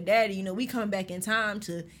the weekend with daddy, you know, we come back in time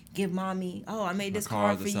to give mommy, oh, I made this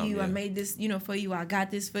card for you. Yeah. I made this, you know, for you. I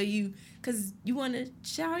got this for you. Because you want to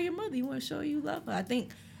shower your mother. You want to show you love her. I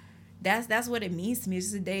think that's what it means to me. It's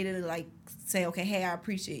just a day to like say, okay, hey, I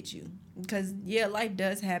appreciate you. Because, yeah, life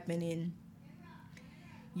does happen and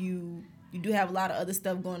you do have a lot of other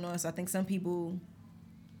stuff going on. So I think some people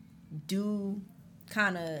do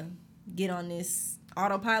kind of get on this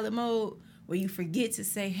autopilot mode where you forget to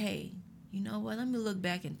say, hey, you know what? Let me look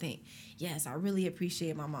back and think. Yes, I really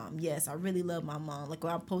appreciate my mom. Yes, I really love my mom. Like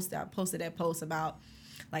when I posted that post about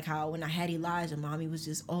like how when I had Elijah, mommy was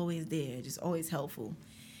just always there, just always helpful.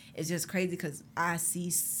 It's just crazy because I see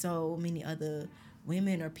so many other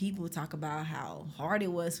women or people talk about how hard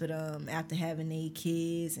it was for them after having their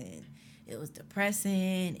kids, and it was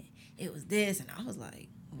depressing, and it was this, and I was like,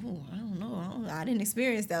 oh, I don't know. I didn't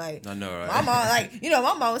experience that. Like, I know, right? My mom, like, you know,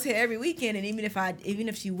 my mom was here every weekend, and even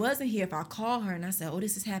if she wasn't here, if I call her and I said, oh,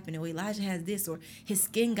 this is happening, or Elijah has this, or his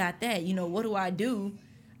skin got that, you know, what do?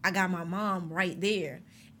 I got my mom right there.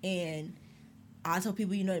 And I tell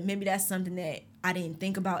people, you know, maybe that's something that I didn't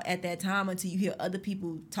think about at that time until you hear other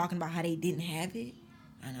people talking about how they didn't have it.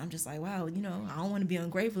 And I'm just like, wow, you know, I don't want to be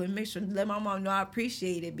ungrateful, and make sure to let my mom know I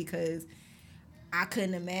appreciate it, because I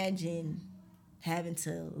couldn't imagine having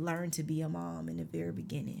to learn to be a mom in the very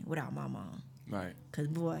beginning without my mom. Right. Because,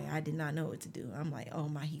 boy, I did not know what to do. I'm like, oh,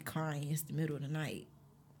 he crying. It's the middle of the night.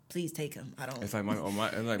 Please take him. I don't. It's like mommy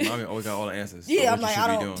always got all the answers. Yeah, I'm like, I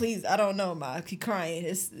don't know, Ma. He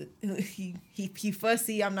crying. He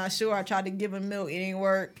fussy. I'm not sure. I tried to give him milk. It didn't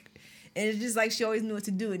work. And it's just like she always knew what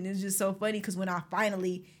to do. And it's just so funny because when I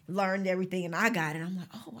finally learned everything and I got it, I'm like,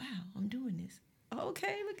 oh, wow, I'm doing this.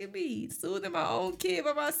 Okay, look at me, soothing my own kid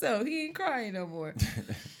by myself. He ain't crying no more.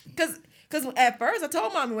 Cause at first I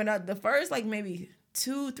told mommy when the first like maybe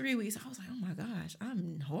 2-3 weeks, I was like, oh my gosh,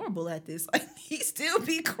 I'm horrible at this. Like he still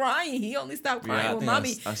be crying. He only stopped crying when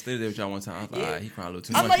mommy. I stayed there with y'all one time. I was like, all right, he crying a little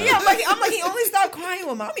too much. I'm like he only stopped crying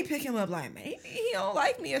when mommy picked him up. Like maybe he don't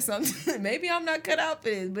like me or something. Maybe I'm not cut out for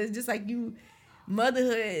this. But it's just like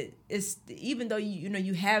motherhood is, even though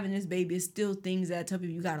you having this baby, it's still things that I tell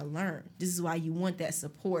people you gotta learn. This is why you want that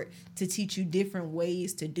support to teach you different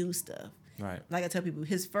ways to do stuff. Right. Like I tell people,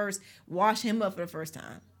 wash him up for the first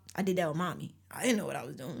time. I did that with mommy. I didn't know what I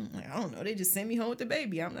was doing. Like, I don't know. They just sent me home with the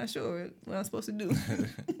baby. I'm not sure what I'm supposed to do.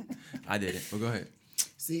 I did it. Well, go ahead.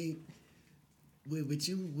 See, what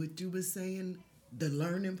you were saying, the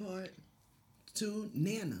learning part, too,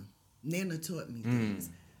 Nana taught me things.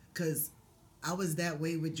 Because I was that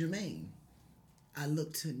way with Jermaine. I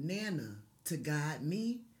looked to Nana to guide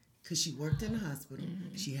me because she worked in the hospital.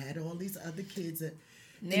 Mm-hmm. She had all these other kids.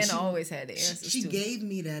 Nana always had the answers, She gave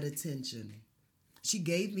me that attention. She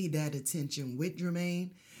gave me that attention with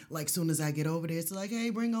Jermaine. Like, soon as I get over there, it's like,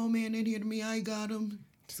 hey, bring old man in here to me. I got him.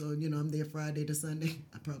 So, I'm there Friday to Sunday.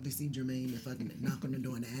 I probably see Jermaine if I can knock on the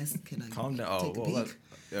door and ask, can I calm down? Take a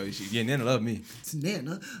peek? Yeah, Nana love me. It's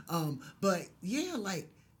Nana. But, yeah, like,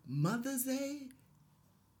 Mother's Day,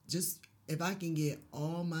 just if I can get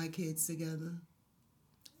all my kids together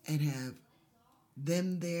and have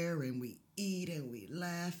them there and we eat and we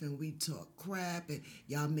laugh and we talk crap and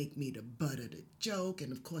y'all make me the butt of the joke,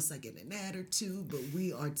 and of course I get an attitude, but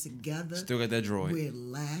we are together. Still got that droid. We're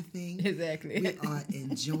laughing. Exactly. We are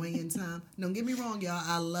enjoying time. Don't get me wrong, y'all.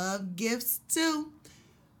 I love gifts too,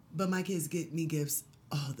 but my kids get me gifts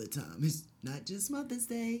all the time. It's not just Mother's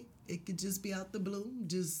Day. It could just be out the blue,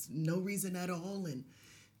 just no reason at all, and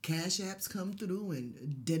Cash apps come through,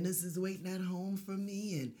 and Dennis is waiting at home for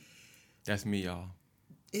me, and that's me, y'all.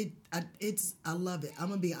 I love it. I'm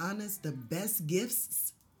gonna be honest. The best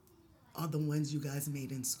gifts are the ones you guys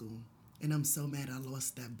made in school, and I'm so mad I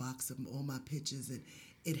lost that box of all my pictures, and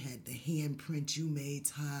it had the handprint you made,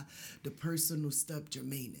 Ty, the personal stuff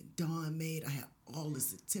Jermaine and Dawn made. I had all the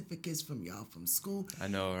certificates from y'all from school. I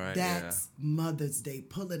know, right? That's Mother's Day,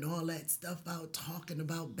 pulling all that stuff out, talking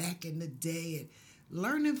about back in the day, and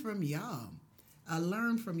learning from y'all. I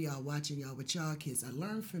learned from y'all watching y'all with y'all kids. I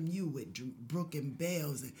learned from you with Brooke and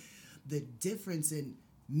Bells, and the difference in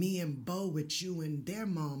me and Bo with you and their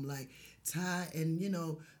mom, like Ty and,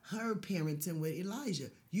 her parenting with Elijah.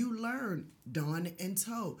 You learn, Dawn and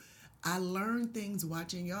Toe. I learned things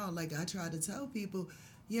watching y'all. Like I try to tell people,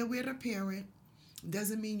 yeah, we're the parent.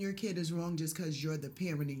 Doesn't mean your kid is wrong just because you're the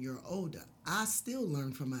parent and you're older. I still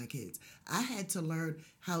learn from my kids. I had to learn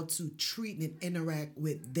how to treat and interact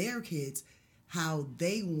with their kids how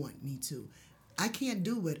they want me to. I can't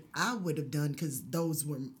do what I would have done because those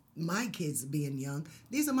were my kids being young.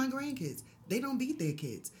 These are my grandkids. They don't beat their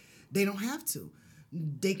kids. They don't have to.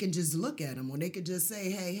 They can just look at them, or they could just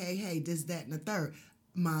say, hey, this, that, and the third.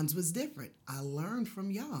 Mine's was different. I learned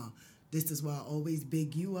from y'all. This is why I always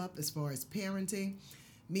big you up as far as parenting.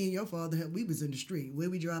 Me and your father, we was in the street. Where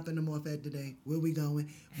we dropping them off at today? Where we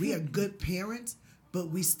going? We are good parents, but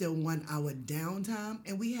we still want our downtime.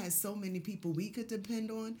 And we had so many people we could depend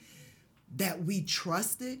on that we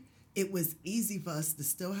trusted. It was easy for us to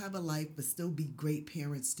still have a life, but still be great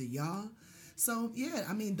parents to y'all. So, yeah,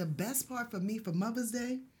 I mean, the best part for me for Mother's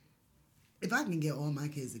Day, if I can get all my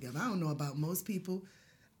kids together, I don't know about most people,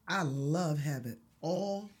 I love having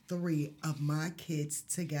all three of my kids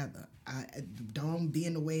together. Dawn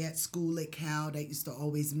being away at school at Cal, that used to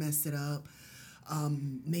always mess it up.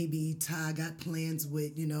 Maybe Ty got plans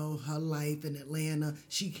with, her life in Atlanta.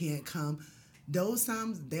 She can't come. Those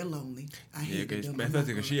times, they're lonely. I hate them.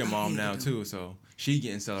 Because she a mom now, too, so she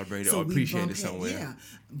getting celebrated or appreciated somewhere. Yeah,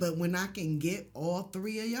 but when I can get all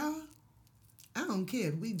three of y'all, I don't care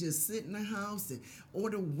if we just sit in the house and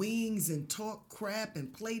order wings and talk crap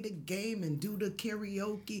and play the game and do the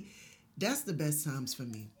karaoke. That's the best times for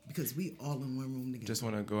me because we all in one room together. Just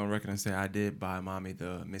want to go on record and say I did buy Mommy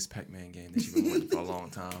the Miss Pac-Man game that she's been wanting for a long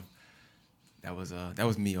time. That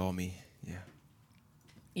was me, all me. Yeah.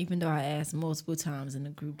 Even though I asked multiple times in the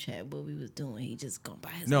group chat what we was doing, he just gonna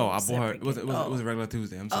buy his. No, I bought her. It was a regular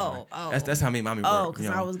Tuesday. I'm sorry. That's how me and Mommy work. Oh, because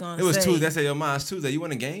I was gonna. It was Tuesday. I said, "Yo, Ma, it's Tuesday. You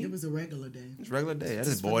want a game?" It was a regular day. It was a regular day. I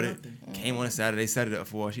just bought it. Came on a Saturday, set it up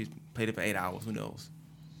for her. She played it for 8 hours. Who knows?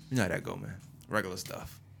 You know how that go, man. Regular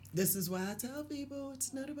stuff. This is why I tell people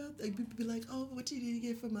it's not about. People be like, "Oh, what you did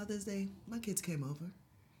get for Mother's Day?" My kids came over.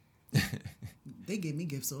 They give me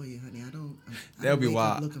gifts all year, honey. That'll be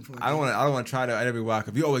wild. I don't want to try that every while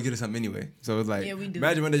because we always get us something anyway. So it's like, we do.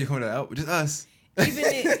 Imagine one day you come to out, just us.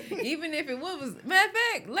 Even if it was matter of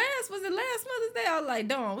fact, last Mother's Day, I was like,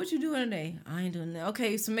 Dawn, what you doing today? I ain't doing that.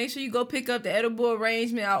 Okay, so make sure you go pick up the edible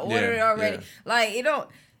arrangement. I ordered it already. Yeah. Like it don't.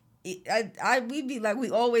 We be like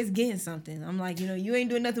we always getting something. I'm like, you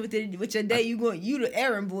ain't doing nothing with your day. You the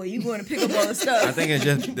errand boy. You going to pick up all the stuff. I think it's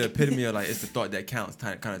just the epitome of like it's the thought that counts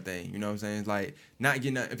kind of thing. You know what I'm saying? It's like not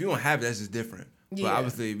getting if you don't have it, that's just different. Yeah. But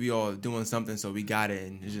obviously we all doing something, so we got it,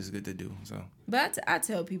 and it's just good to do. So. But I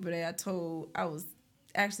tell people that I was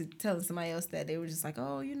actually telling somebody else that they were just like,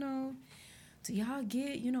 oh, do y'all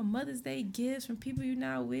get Mother's Day gifts from people you're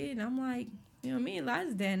not with? And I'm like, me and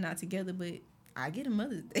Elijah's dad not together, but I get a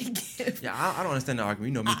Mother's Day gift. Yeah, I don't understand the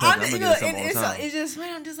argument. Me personally, I'm gonna get something all the time. It's just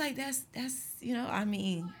funny. I'm just like, that's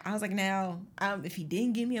I was like, now, if he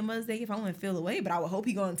didn't give me a Mother's Day gift, I wouldn't feel away, but I would hope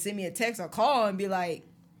he gonna send me a text or call and be like,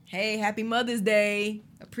 hey, happy Mother's Day.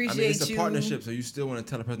 Appreciate you. It's a partnership, so you still want to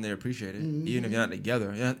tell the person they appreciate it, even if you're not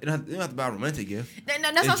together. You don't have to buy a romantic gift. That's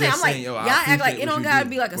what I'm saying. I'm like, y'all act like it don't gotta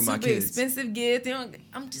be like a super expensive gift.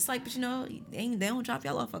 I'm just like, but they don't drop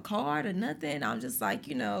y'all off a card or nothing. I'm just like,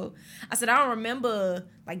 I said I don't remember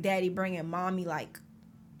like Daddy bringing Mommy like,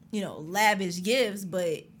 lavish gifts,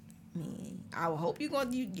 but I would hope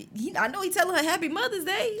I know he telling her Happy Mother's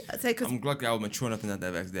Day. I'm lucky I was mature enough not to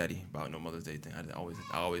have asked Daddy about no Mother's Day thing. I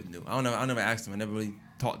always knew. I never asked him. I never really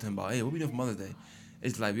talked to him about, hey, what we doing for Mother's Day?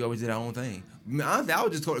 It's like we always did our own thing. Honestly, I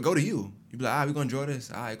would just go to you. You'd be like, all right, we gonna enjoy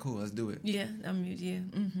this. All right, cool, let's do it. Yeah, yeah.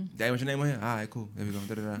 Mm-hmm. Daddy, what's your name on here? All right, cool. There we go.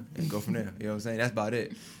 Da-da-da. And go from there. You know what I'm saying? That's about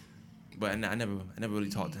it. But I never really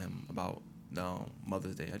talked to him about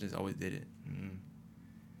Mother's Day. I just always did it. Mm-hmm.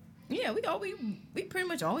 Yeah, we pretty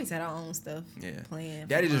much always had our own stuff. Yeah, planned.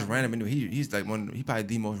 Daddy just random into he's like he probably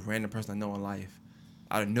the most random person I know in life.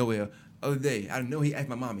 Out of nowhere, other day, I didn't know he asked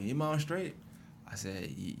my mommy, "Your mom straight?" I said,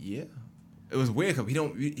 "Yeah," it was weird because we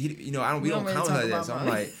don't really comment like that. So I'm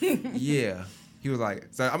like, yeah. He was like,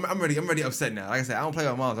 so I'm already upset now. Like I said, I don't play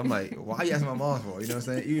with moms. I'm like, why are you asking my mom for? You know what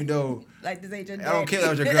I'm saying? Even though like this ain't your I don't care that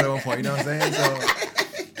was your girl at one point. You know what I'm saying?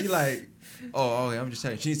 So he like, oh, okay, I'm just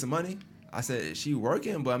saying, she needs some money. I said, she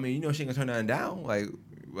working, but I mean, she ain't gonna turn nothing down. Like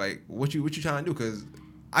what you trying to do? Because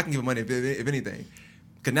I can give her money if anything.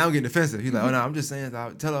 Cause now I'm getting defensive. He's like, oh no, I'm just saying.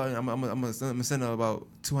 I'll tell her I'm gonna send her about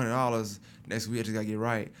 $200 next week. I just gotta get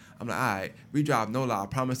right. I'm like, all right, we drive no lie. I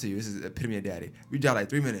promise you, this is the epitome of daddy. We drive like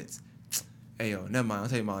 3 minutes. Hey yo, never mind. I'll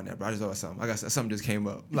tell you mom that, bro. I just thought of something. I got something just came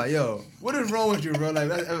up. I'm like, yo, what is wrong with you, bro? Like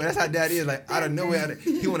that's how daddy is. Like out of nowhere,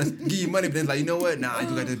 he want to give you money, but then like, you know what? Nah,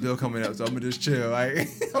 you got this bill coming up, so I'm gonna just chill. Like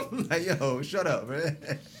I'm like, yo, shut up, man.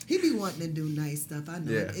 He be wanting to do nice stuff. I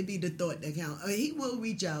know. Yeah. It be the thought that count. I mean, he will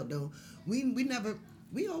reach out though.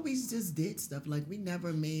 We always just did stuff. Like, we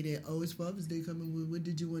never made it, oh, it's Father's Day coming. What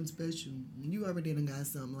did you want special? You already done got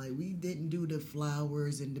something. Like, we didn't do the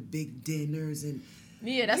flowers and the big dinners. And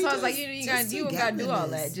yeah, that's why I was like, you got to do all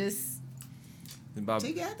that. Just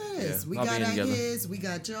togetherness. Yeah, we got our kids. We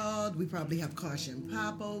got y'all. We probably have Caution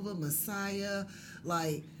Pop over, Messiah.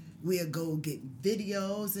 Like, we'll go get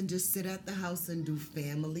videos and just sit at the house and do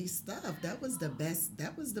family stuff. That was the best.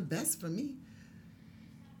 That was the best for me.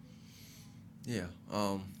 Yeah,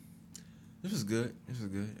 this was good. It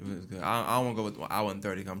was good. I don't want to go with hour and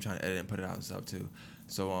 30 because I'm trying to edit and put it out and stuff too.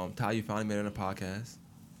 So, Ty, you finally made it on a podcast.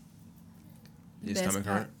 Your stomach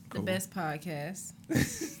hurt? Cool. The best podcast.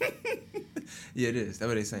 Yeah, it is. That's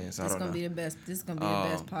what they're saying. So I don't know. This is gonna be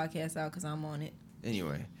the best podcast out because I'm on it.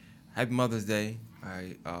 Anyway, happy Mother's Day.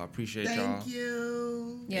 I appreciate y'all. Thank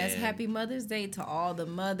you. Yes, happy Mother's Day to all the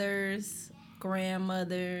mothers,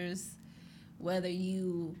 grandmothers, whether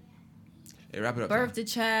you wrap it up. Birthed a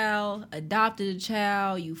child, adopted a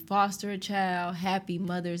child, you foster a child. Happy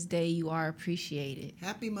Mother's Day. You are appreciated.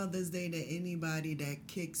 Happy Mother's Day to anybody that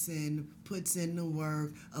kicks in, puts in the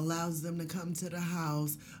work, allows them to come to the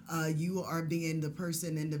house. You are being the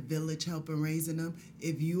person in the village helping raising them.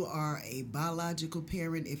 If you are a biological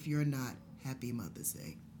parent, if you're not, happy Mother's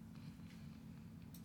Day.